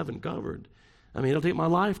that we haven't covered. I mean, it'll take my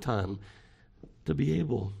lifetime to be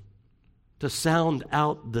able to sound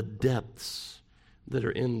out the depths that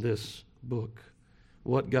are in this book,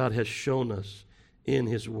 what God has shown us in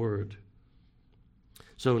His Word.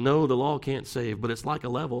 So no, the law can't save, but it's like a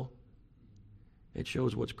level. It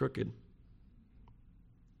shows what's crooked.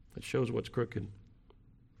 It shows what's crooked.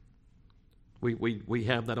 We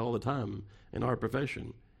have that all the time in our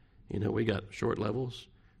profession. We got short levels,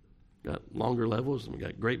 got longer levels, and we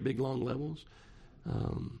got great big long levels.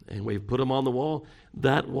 And we've put them on the wall.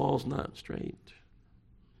 That wall's not straight.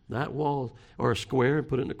 That wall, or a square,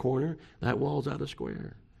 put it in a corner, that wall's out of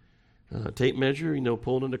square. Tape measure,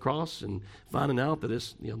 pulling it across and finding out that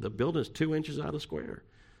it's, the building's 2 inches out of square.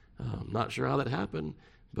 Not sure how that happened,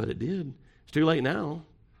 but it did. It's too late now.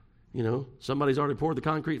 Somebody's already poured the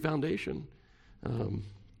concrete foundation.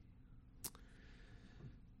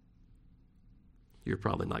 You're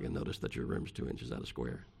probably not going to notice that your room's 2 inches out of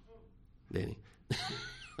square, Danny.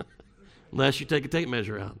 Unless you take a tape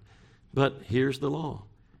measure out. But here's the law,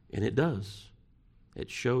 and it does. It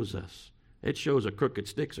shows us. It shows a crooked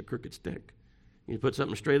stick's a crooked stick. You put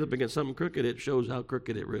something straight up against something crooked, it shows how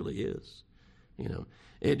crooked it really is.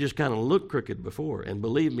 It just kind of looked crooked before. And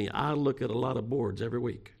believe me, I look at a lot of boards every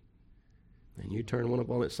week. And you turn one up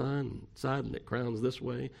on its side and it crowns this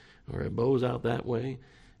way, or it bows out that way,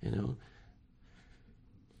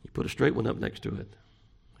 You put a straight one up next to it.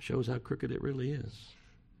 It shows how crooked it really is.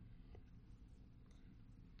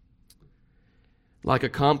 Like a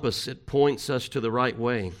compass, it points us to the right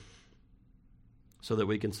way so that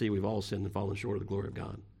we can see we've all sinned and fallen short of the glory of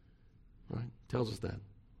God. Right? It tells us that.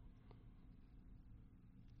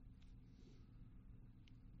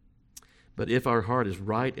 But if our heart is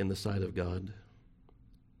right in the sight of God,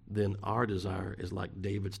 then our desire is like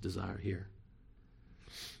David's desire here,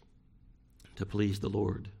 to please the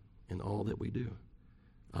Lord in all that we do.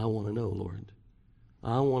 I want to know, Lord.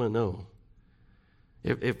 I want to know.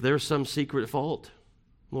 If there's some secret fault,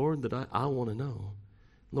 Lord, that I want to know.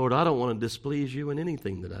 Lord, I don't want to displease you in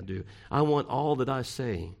anything that I do. I want all that I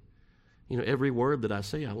say, every word that I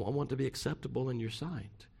say, I want to be acceptable in your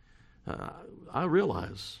sight. I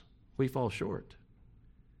realize we fall short.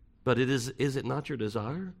 But is it not your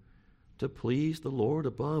desire to please the Lord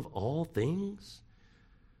above all things?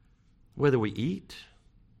 Whether we eat,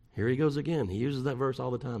 here he goes again. He uses that verse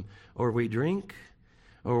all the time. Or we drink,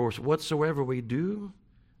 or whatsoever we do,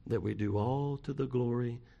 that we do all to the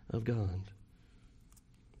glory of God.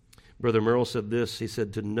 Brother Merle said this. He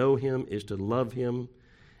said, to know him is to love him,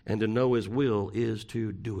 and to know his will is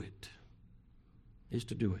to do it. Is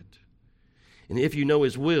to do it. And if you know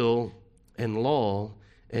his will and law,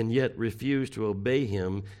 and yet refuse to obey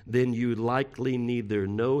him, then you likely neither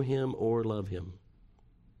know him or love him.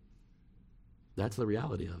 That's the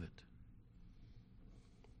reality of it.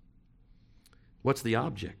 What's the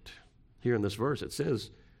object? Here in this verse, it says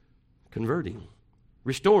converting,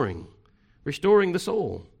 restoring the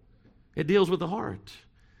soul. It deals with the heart.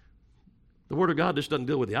 The Word of God just doesn't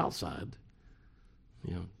deal with the outside.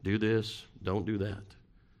 Do this, don't do that.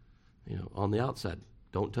 On the outside,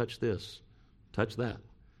 don't touch this, touch that.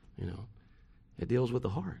 It deals with the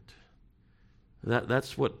heart.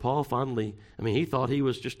 That's what Paul finally, he thought he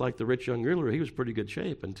was just like the rich young ruler. He was pretty good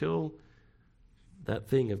shape until that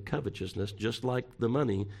thing of covetousness, just like the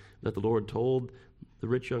money that the Lord told the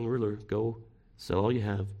rich young ruler, go sell all you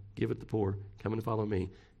have, give it to the poor, come and follow me.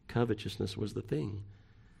 Covetousness was the thing.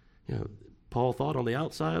 Paul thought on the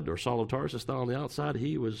outside, or Saul of Tarsus thought on the outside,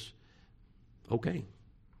 he was okay.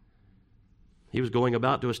 He was going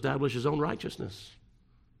about to establish his own righteousness.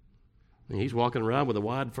 He's walking around with a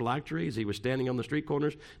wide phylacteries. He was standing on the street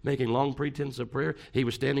corners, making long pretense of prayer. He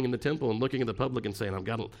was standing in the temple and looking at the public and saying, I'm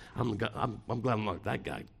glad I'm not that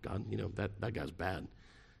guy. God, that guy's bad.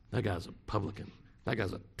 That guy's a publican. That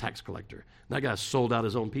guy's a tax collector. That guy sold out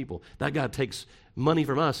his own people. That guy takes money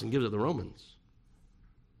from us and gives it to the Romans.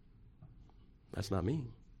 That's not me.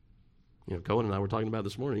 Cohen and I were talking about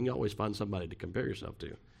this morning. You always find somebody to compare yourself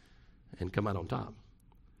to and come out on top.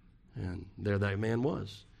 And there that man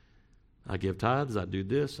was. I give tithes, I do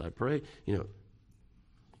this, I pray.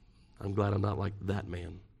 I'm glad I'm not like that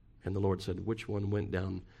man. And the Lord said, which one went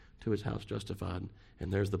down to his house justified?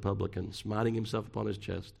 And there's the publican, smiting himself upon his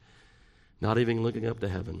chest, not even looking up to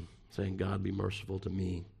heaven, saying, God, be merciful to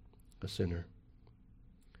me, a sinner.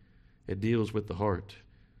 It deals with the heart.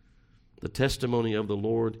 The testimony of the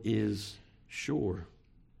Lord is sure.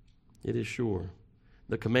 It is sure.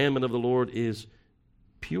 The commandment of the Lord is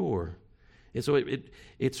pure. And so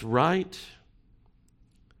it's right,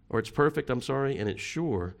 or it's perfect, and it's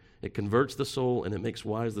sure. It converts the soul, and it makes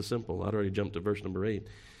wise the simple. I'd already jumped to verse number 8.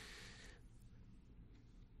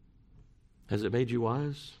 Has it made you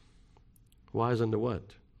wise? Wise unto what?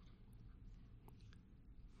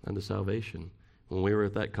 Unto salvation. When we were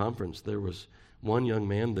at that conference, there was one young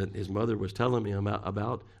man that his mother was telling me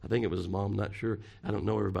about. I think it was his mom, not sure. I don't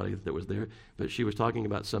know everybody that was there. But she was talking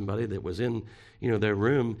about somebody that was in, their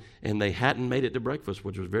room, and they hadn't made it to breakfast,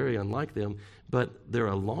 which was very unlike them. But their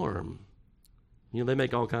alarm, they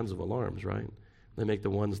make all kinds of alarms, right? They make the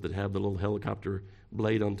ones that have the little helicopter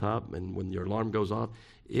blade on top, and when your alarm goes off,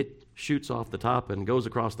 it shoots off the top and goes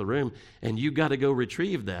across the room, and you got to go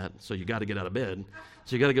retrieve that. So you got to get out of bed.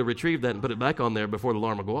 So you got to go retrieve that and put it back on there before the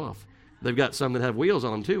alarm will go off. They've got some that have wheels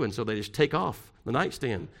on them too, and so they just take off the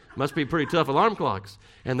nightstand. Must be pretty tough alarm clocks.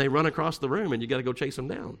 And they run across the room, and you got to go chase them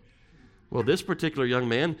down. Well, this particular young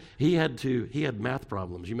man, he had math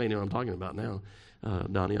problems. You may know what I'm talking about now,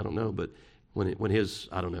 Donnie. I don't know, but but his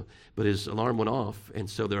alarm went off, and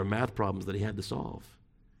so there are math problems that he had to solve,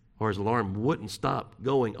 or his alarm wouldn't stop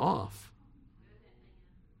going off.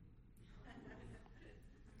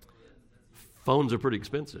 Phones are pretty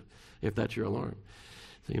expensive if that's your alarm.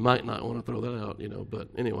 So you might not want to throw that out, but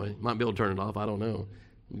anyway, might be able to turn it off. I don't know.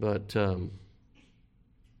 But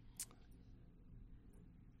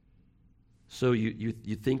so you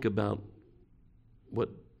think about what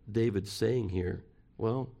David's saying here.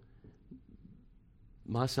 Well,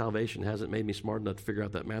 my salvation hasn't made me smart enough to figure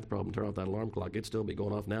out that math problem, turn off that alarm clock. It'd still be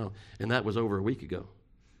going off now. And that was over a week ago.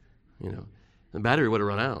 You know, the battery would have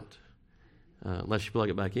run out unless you plug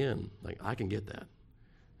it back in. Like, I can get that.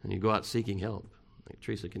 And you go out seeking help. Like,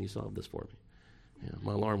 Teresa, can you solve this for me? You know,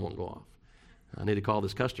 my alarm won't go off. I need to call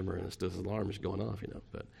this customer, and this alarm is going off, you know.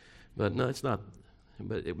 But no, it's not.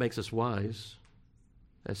 But it makes us wise,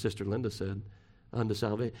 as Sister Linda said, unto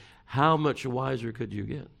salvation. How much wiser could you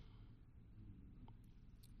get?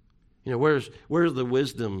 You know, where's the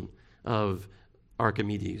wisdom of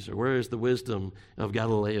Archimedes, or where is the wisdom of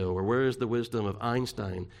Galileo, or where is the wisdom of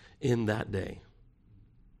Einstein in that day?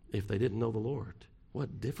 If they didn't know the Lord,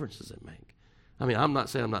 what difference does it make? I mean, I'm not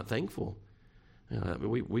saying I'm not thankful.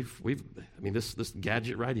 This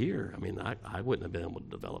gadget right here. I mean, I wouldn't have been able to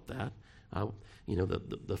develop that.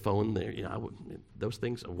 The phone there. You know, those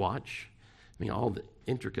things. A watch. I mean, all the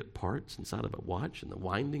intricate parts inside of a watch, and the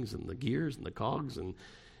windings, and the gears, and the cogs, and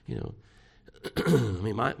you know. I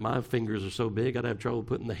mean, my fingers are so big, I'd have trouble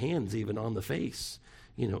putting the hands even on the face,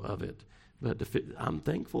 you know, of it. But I'm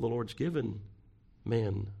thankful the Lord's given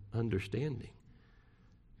man understanding.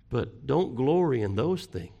 But don't glory in those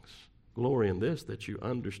things. Glory in this, that you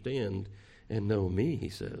understand and know me, he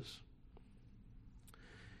says.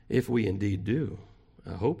 If we indeed do,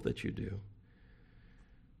 I hope that you do,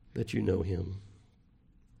 that you know him.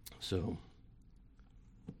 So,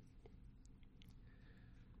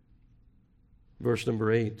 verse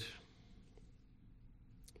number 8,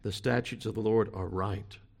 the statutes of the Lord are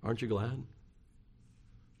right. Aren't you glad?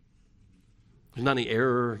 There's not any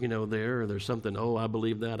error, you know, there. There's something, I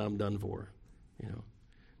believe that, I'm done for, you know.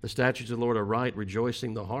 The statutes of the Lord are right,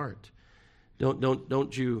 rejoicing the heart.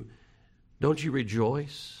 Don't you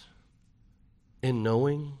rejoice in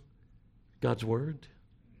knowing God's word?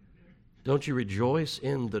 Don't you rejoice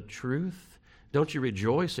in the truth? Don't you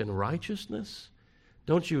rejoice in righteousness?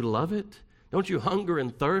 Don't you love it? Don't you hunger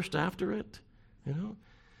and thirst after it? You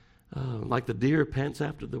know, like the deer pants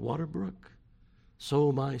after the water brook,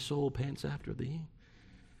 so my soul pants after thee.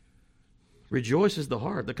 Rejoices the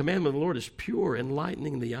heart. The commandment of the Lord is pure,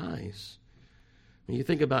 enlightening the eyes. When you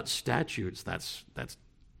think about statutes, that's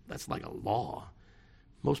like a law.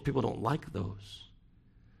 Most people don't like those.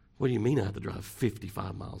 What do you mean I have to drive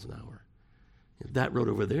 55 miles an hour? That road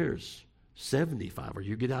over there is 75, or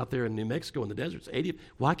you get out there in New Mexico in the desert, it's 80.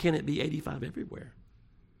 Why can't it be 85 everywhere?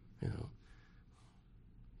 You know,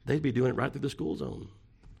 they'd be doing it right through the school zone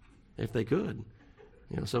if they could.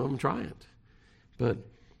 You know, some of them try it. But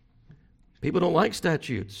people don't like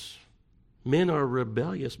statutes. Men are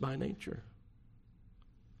rebellious by nature.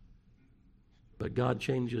 But God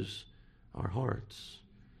changes our hearts,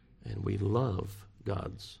 and we love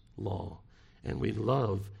God's law, and we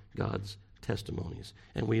love God's testimonies,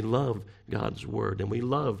 and we love God's word, and we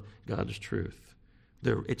love God's truth.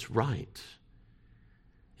 It's right.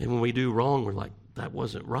 And when we do wrong, we're like, that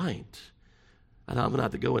wasn't right. And I'm going to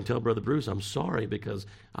have to go and tell Brother Bruce, I'm sorry, because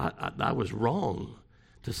I was wrong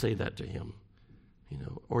to say that to him, you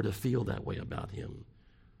know, or to feel that way about him.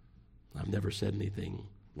 I've never said anything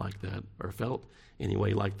like that or felt any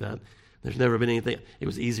way like that. There's never been anything. It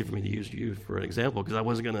was easy for me to use you for an example because I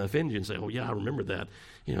wasn't going to offend you and say, oh, yeah, I remember that.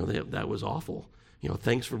 You know, that was awful. You know,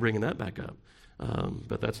 thanks for bringing that back up.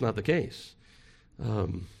 But that's not the case.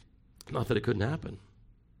 Not that it couldn't happen.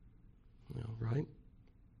 You know, right?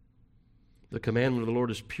 The commandment of the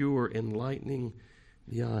Lord is pure, enlightening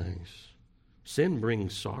the eyes. Sin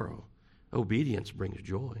brings sorrow. Obedience brings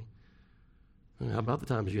joy. How about the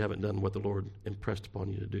times you haven't done what the Lord impressed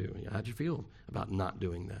upon you to do? How'd you feel about not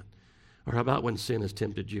doing that? Or how about when sin has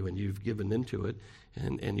tempted you and you've given into it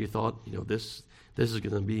and you thought, you know, this is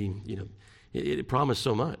going to be, you know, it promised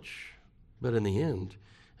so much. But in the end,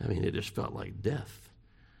 I mean, it just felt like death.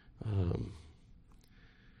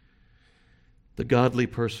 The godly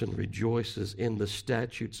person rejoices in the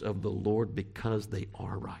statutes of the Lord because they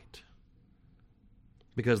are right,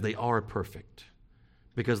 because they are perfect,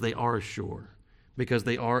 because they are sure, because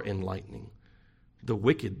they are enlightening. The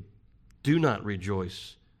wicked do not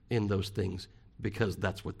rejoice in those things because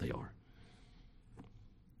that's what they are.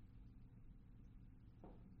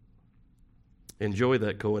 Enjoy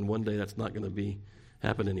that, Cohen. One day that's not going to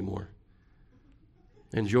happen anymore.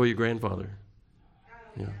 Enjoy your grandfather.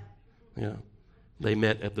 Yeah. They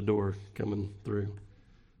met at the door coming through.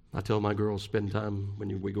 I tell my girls, spend time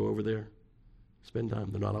when we go over there. Spend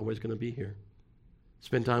time. They're not always going to be here.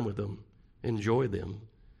 Spend time with them. Enjoy them.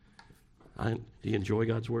 Do you enjoy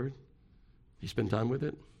God's word? You spend time with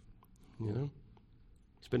it? You know?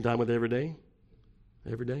 Spend time with it every day?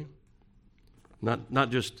 Every day?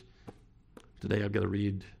 Not just, today I've got to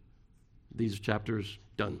read these chapters,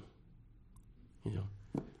 done. You know,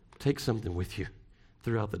 Take something with you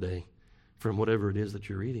throughout the day from whatever it is that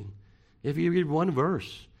you're reading. If you read one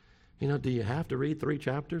verse, do you have to read 3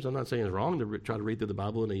 chapters? I'm not saying it's wrong to try to read through the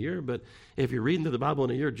Bible in a year, but if you're reading through the Bible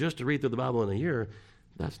in a year just to read through the Bible in a year,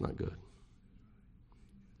 that's not good.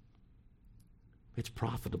 It's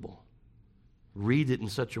profitable. Read it in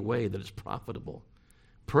such a way that it's profitable.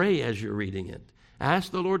 Pray as you're reading it.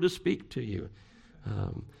 Ask the Lord to speak to you.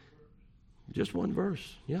 Just one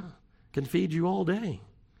verse, can feed you all day.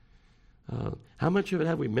 How much of it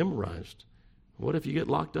have we memorized? What if you get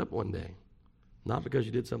locked up one day? Not because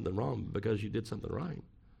you did something wrong, but because you did something right.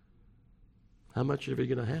 How much of it are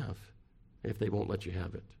you going to have if they won't let you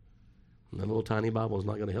have it? And that little tiny Bible is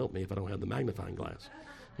not going to help me if I don't have the magnifying glass.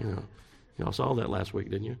 Y'all saw that last week,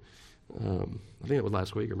 didn't you? I think it was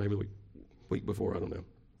last week or maybe the week before, I don't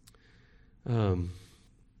know.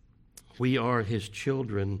 We are his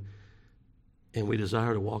children, and we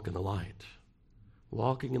desire to walk in the light.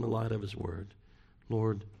 Walking in the light of his word.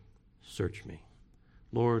 Lord, search me.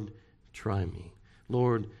 Lord, try me.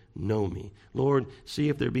 Lord, know me. Lord, see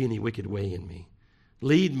if there be any wicked way in me.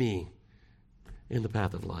 Lead me in the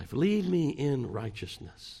path of life. Lead me in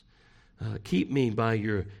righteousness. Keep me by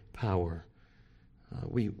your power.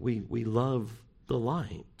 We love the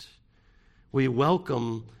light. We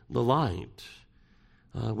welcome the light.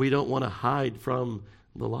 We don't want to hide from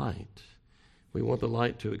the light. We want the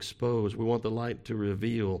light to expose. We want the light to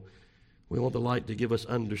reveal. We want the light to give us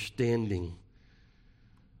understanding.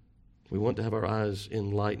 We want to have our eyes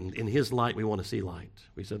enlightened. In his light, we want to see light.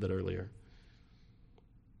 We said that earlier.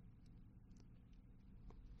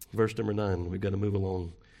 Verse number 9, we've got to move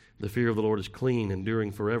along. The fear of the Lord is clean,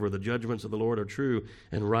 enduring forever. The judgments of the Lord are true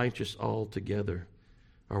and righteous altogether.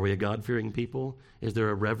 Are we a God-fearing people? Is there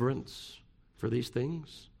a reverence for these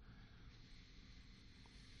things?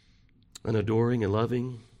 An adoring and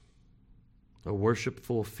loving, a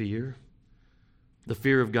worshipful fear. The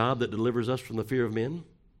fear of God that delivers us from the fear of men.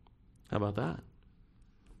 How about that?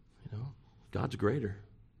 God's greater.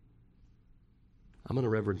 I'm going to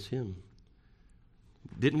reverence him.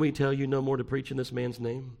 Didn't we tell you no more to preach in this man's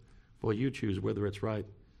name? Well, you choose whether it's right,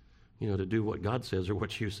 to do what God says or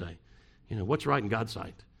what you say. What's right in God's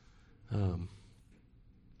sight?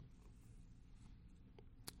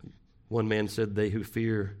 One man said, they who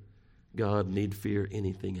fear God need fear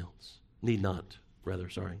anything else.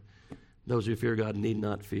 Those who fear God need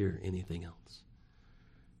not fear anything else.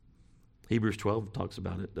 Hebrews 12 talks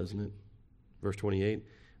about it, doesn't it? Verse 28,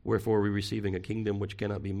 wherefore we receiving a kingdom which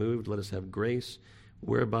cannot be moved, let us have grace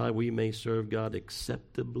whereby we may serve God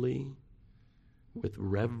acceptably with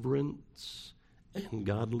reverence and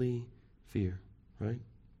godly fear, right?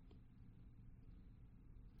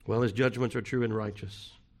 Well, his judgments are true and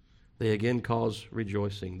righteous. They again cause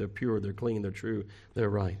rejoicing. They're pure, they're clean, they're true, they're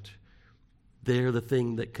right. They're the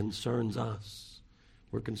thing that concerns us.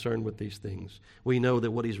 We're concerned with these things. We know that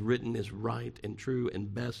what he's written is right and true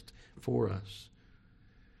and best for us.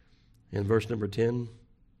 In verse number 10,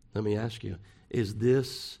 let me ask you, is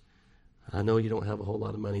this, I know you don't have a whole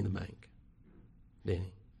lot of money in the bank,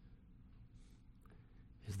 Danny.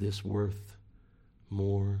 Is this worth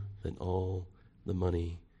more than all the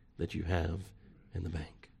money that you have in the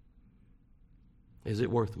bank? Is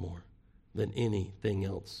it worth more than anything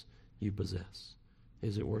else you possess?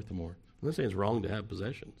 Is it worth more? I'm not saying it's wrong to have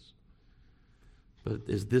possessions, but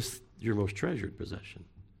is this your most treasured possession?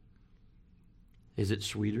 Is it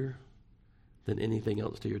sweeter than anything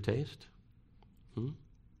else to your taste?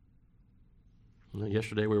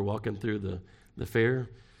 Yesterday we were walking through the fair,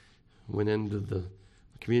 went into the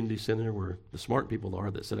community center where the smart people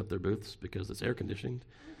are that set up their booths because it's air conditioned.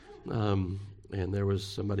 And there was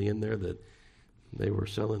somebody in there that they were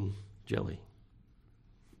selling jelly.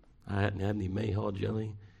 I hadn't had any Mayhaw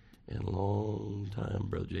jelly in a long time,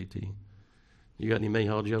 Brother JT. You got any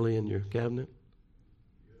Mayhaw jelly in your cabinet?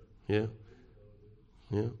 Yeah?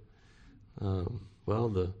 Yeah?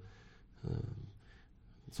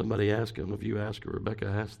 Somebody asked, I don't know if you asked or Rebecca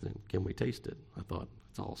asked, can we taste it? I thought,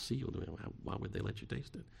 it's all sealed. Why would they let you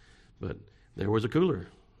taste it? But there was a cooler.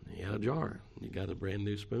 He had a jar. You got a brand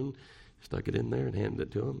new spoon, stuck it in there and handed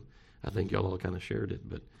it to him. I think y'all all kind of shared it,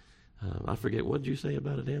 but I forget, what did you say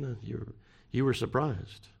about it, Anna? You were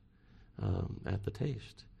surprised at the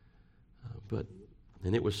taste.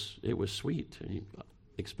 And it was sweet. You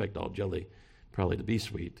expect all jelly probably to be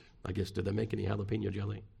sweet. I guess, did they make any jalapeno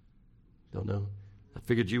jelly? Don't know. I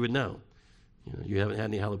figured you would know. You haven't had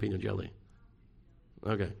any jalapeno jelly.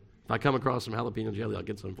 Okay. If I come across some jalapeno jelly, I'll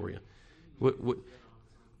get some for you.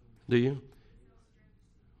 Do you?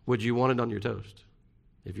 Would you want it on your toast?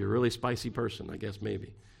 If you're a really spicy person, I guess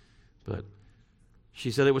maybe. But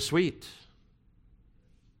she said it was sweet.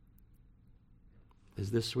 Is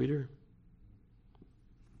this sweeter?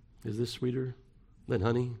 Is this sweeter than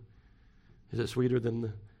honey? Is it sweeter than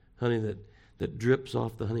the honey that drips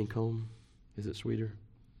off the honeycomb? Is it sweeter?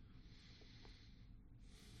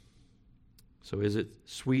 So is it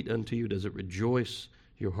sweet unto you? Does it rejoice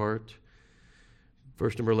your heart?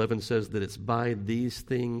 Verse number 11 says that it's by these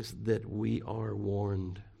things that we are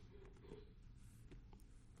warned.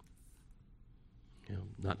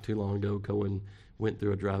 Not too long ago, Cohen went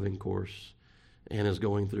through a driving course and is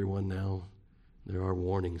going through one now. There are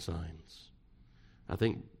warning signs. I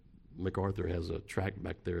think MacArthur has a tract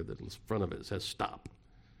back there that in front of it says stop.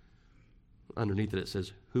 Underneath it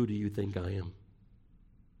says, who do you think I am?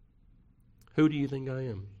 Who do you think I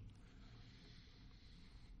am?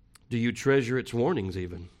 Do you treasure its warnings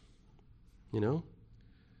even?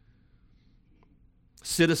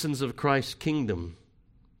 Citizens of Christ's kingdom,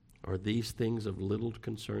 are these things of little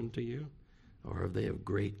concern to you? Or are they of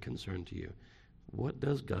great concern to you? What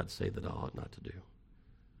does God say that I ought not to do?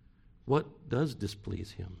 What does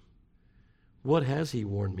displease him? What has he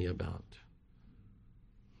warned me about?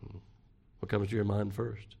 What comes to your mind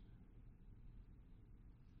first?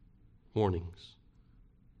 Warnings.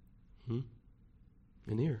 In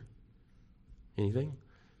here. Anything?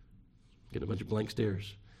 Getting a bunch of blank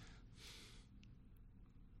stares.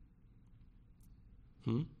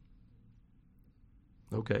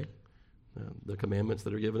 Okay. The commandments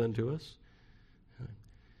that are given unto us.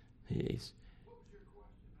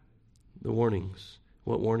 The warnings.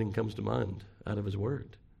 What warning comes to mind out of his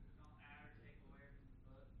word?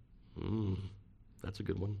 That's a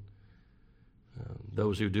good one.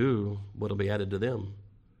 Those who do, what will be added to them?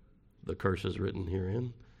 The curse is written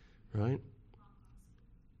herein, right?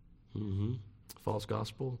 False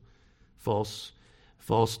gospel, false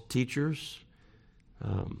teachers,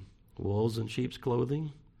 wolves in sheep's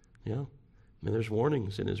clothing. Yeah, there's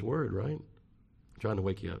warnings in his word, right? I'm trying to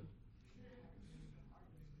wake you up.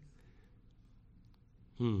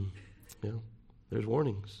 Yeah, there's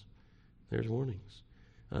warnings. There's warnings.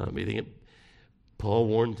 Paul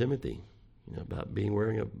warned Timothy about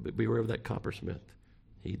beware of that coppersmith.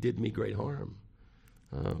 He did me great harm.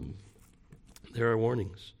 There are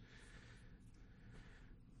warnings.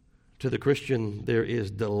 To the Christian, there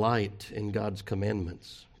is delight in God's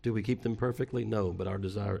commandments. Do we keep them perfectly? No, but our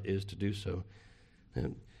desire is to do so.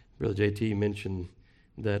 And Brother J.T. mentioned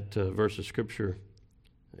that verse of Scripture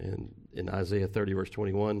in Isaiah 30, verse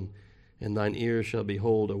 21, and thine ears shall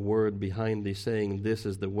behold a word behind thee, saying, this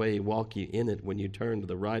is the way, walk ye in it, when you turn to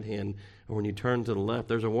the right hand or when you turn to the left.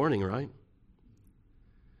 There's a warning, right?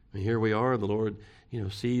 And here we are, the Lord,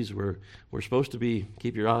 sees we're supposed to be,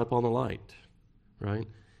 keep your eye upon the light, right?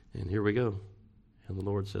 And here we go. And the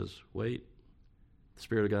Lord says, wait. The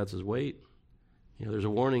Spirit of God says, wait. There's a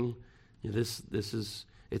warning. It's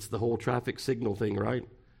the whole traffic signal thing, right?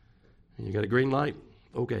 And you got a green light,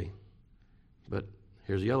 okay. But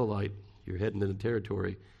here's a yellow light. You're heading into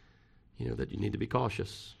territory, that you need to be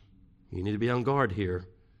cautious. You need to be on guard here.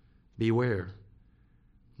 Beware.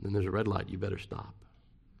 And then there's a red light. You better stop.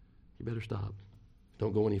 You better stop.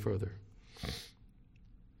 Don't go any further.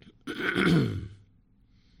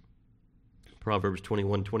 Proverbs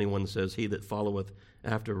 21:21 says, he that followeth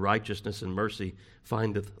after righteousness and mercy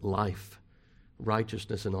findeth life,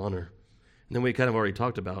 righteousness and honor. And then we kind of already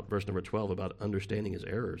talked about verse number 12 about understanding his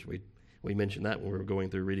errors. We mentioned that when we were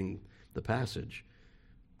going through reading the passage.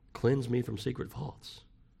 Cleanse me from secret faults.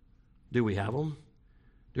 Do we have them?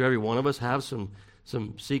 Do every one of us have some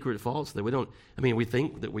secret faults that we don't? We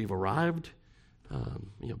think that we've arrived.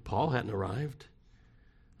 Paul hadn't arrived.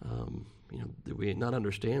 Do we not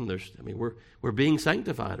understand? We're being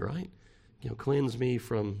sanctified, right? Cleanse me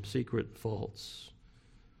from secret faults.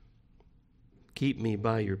 Keep me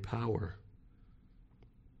by your power.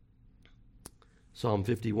 Psalm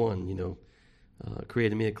 51,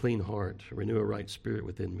 create in me a clean heart, renew a right spirit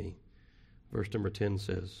within me. Verse number 10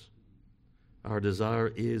 says, our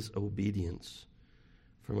desire is obedience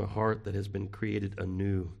from a heart that has been created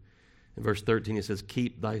anew. In verse 13 it says,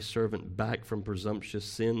 keep thy servant back from presumptuous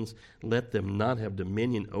sins. Let them not have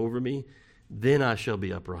dominion over me. Then I shall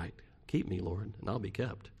be upright. Keep me, Lord, and I'll be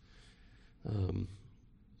kept.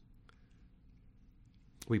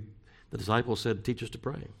 The disciples said, teach us to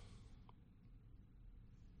pray.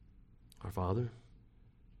 Our Father,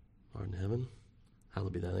 art in heaven,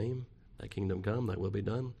 hallowed be thy name. Thy kingdom come, thy will be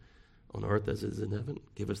done, on earth as it is in heaven.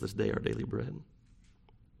 Give us this day our daily bread.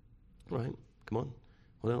 Right? Come on.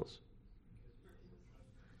 What else?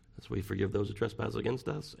 As we forgive those who trespass against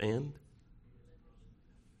us. And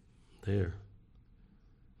there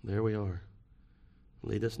we are.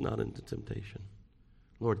 Lead us not into temptation.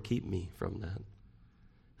 Lord, keep me from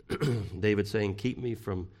David saying, keep me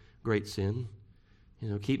from great sin.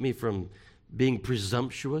 Keep me from being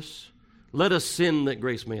presumptuous. Let us sin that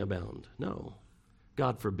grace may abound. No,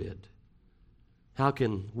 God forbid. How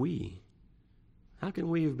can we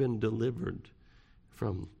have been delivered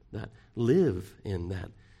from that? Live in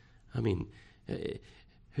that. I mean,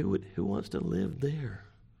 who wants to live there?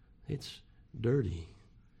 It's dirty.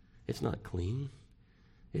 It's not clean.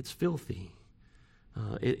 It's filthy.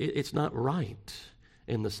 It's not right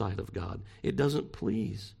in the sight of God. It doesn't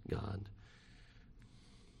please God.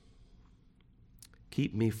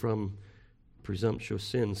 Keep me from presumptuous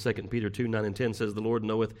sin. 2 Peter 2:9-10 says, the Lord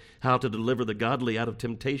knoweth how to deliver the godly out of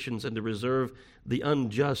temptations and to reserve the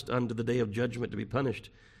unjust unto the day of judgment to be punished.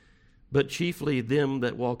 But chiefly them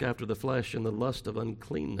that walk after the flesh in the lust of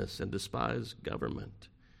uncleanness and despise government.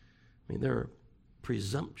 I mean, there are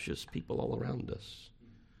presumptuous people all around us.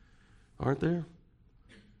 Aren't there?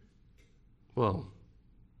 Well,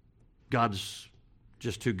 God's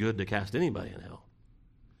just too good to cast anybody in hell.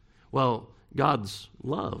 Well, God's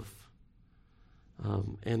love.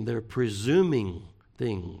 And they're presuming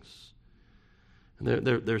things. And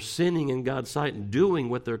they're sinning in God's sight and doing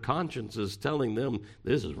what their conscience is telling them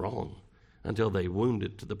this is wrong, until they wound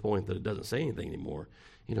it to the point that it doesn't say anything anymore,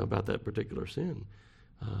 about that particular sin.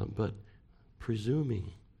 But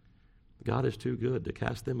presuming God is too good to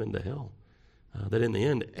cast them into hell, that in the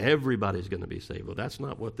end everybody's going to be saved. Well, that's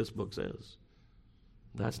not what this book says.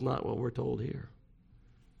 That's not what we're told here.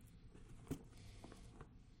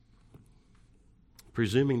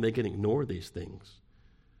 Presuming they can ignore these things.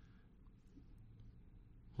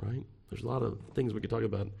 Right? There's a lot of things we could talk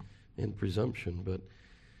about in presumption,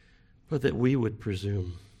 but that we would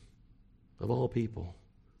presume, of all people,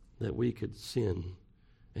 that we could sin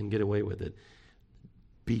and get away with it.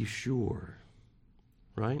 Be sure,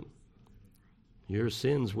 right? Your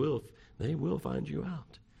sins will find you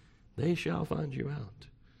out. They shall find you out.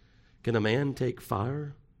 Can a man take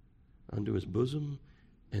fire unto his bosom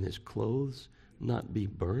and his clothes not be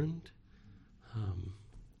burned?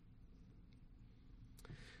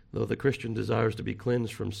 Though the Christian desires to be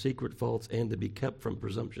cleansed from secret faults and to be kept from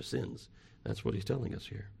presumptuous sins. That's what he's telling us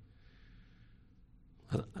here.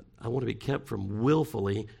 I want to be kept from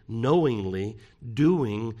willfully, knowingly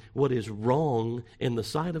doing what is wrong in the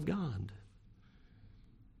sight of God,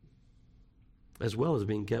 as well as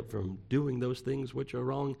being kept from doing those things which are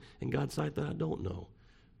wrong in God's sight that I don't know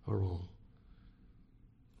are wrong.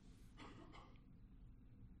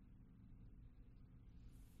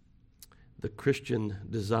 The Christian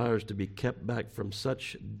desires to be kept back from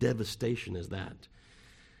such devastation as that.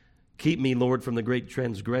 Keep me, Lord, from the great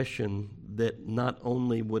transgression that not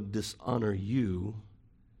only would dishonor you,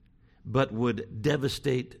 but would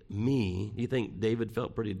devastate me. You think David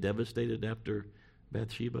felt pretty devastated after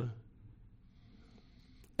Bathsheba?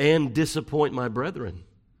 And disappoint my brethren,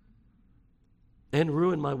 and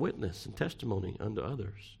ruin my witness and testimony unto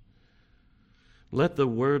others. Let the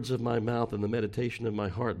words of my mouth and the meditation of my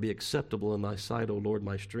heart be acceptable in thy sight, O Lord,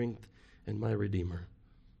 my strength and my Redeemer.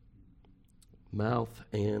 Mouth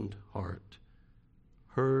and heart,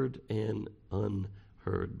 heard and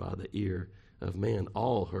unheard by the ear of man,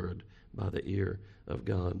 all heard by the ear of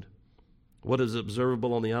God. What is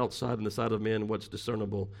observable on the outside in the sight of men, what's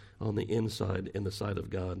discernible on the inside in the sight of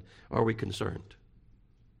God? Are we concerned?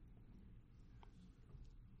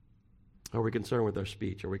 Are we concerned with our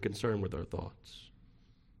speech? Are we concerned with our thoughts?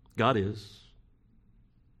 God is.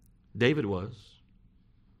 David was.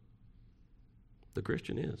 The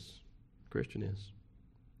Christian is. Christian is.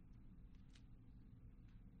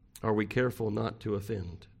 Are we careful not to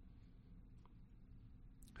offend?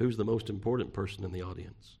 Who's the most important person in the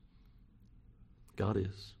audience? God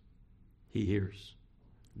is. He hears.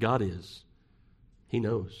 God is. He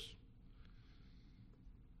knows.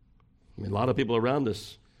 I mean, a lot of people around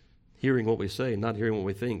us hearing what we say, not hearing what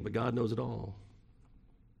we think, but God knows it all.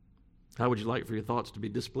 How would you like for your thoughts to be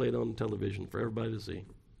displayed on television for everybody to see?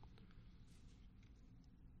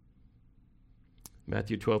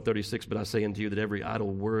 Matthew 12:36, but I say unto you that every idle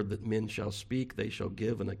word that men shall speak, they shall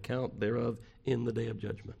give an account thereof in the day of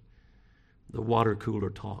judgment. The water cooler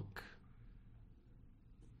talk,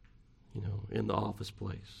 in the office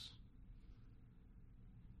place.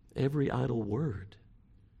 Every idle word.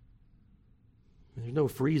 There's no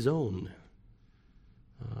free zone.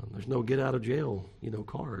 There's no get out of jail,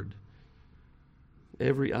 card.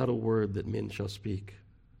 Every idle word that men shall speak.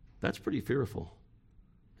 That's pretty fearful,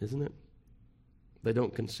 isn't it? They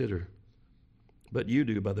don't consider. But you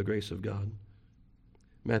do by the grace of God.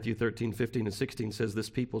 Matthew 13:15-16 says, this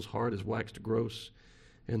people's heart is waxed gross,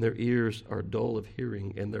 and their ears are dull of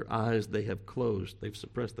hearing, and their eyes they have closed. They've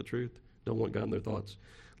suppressed the truth. Don't want God in their thoughts.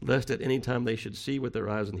 Lest at any time they should see with their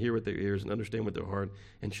eyes and hear with their ears and understand with their heart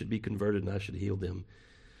and should be converted and I should heal them.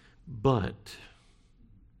 But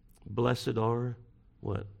blessed are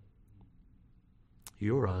what?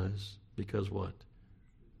 Your eyes, because what?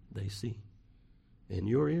 They see. And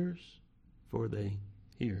your ears, for they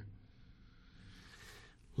hear.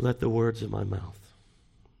 Let the words of my mouth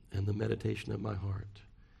and the meditation of my heart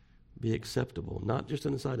be acceptable, not just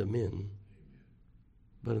in the sight of men,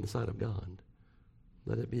 but in the sight of God.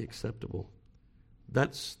 Let it be acceptable.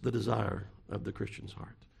 That's the desire of the Christian's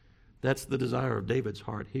heart. That's the desire of David's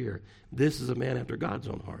heart here. This is a man after God's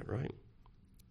own heart, right?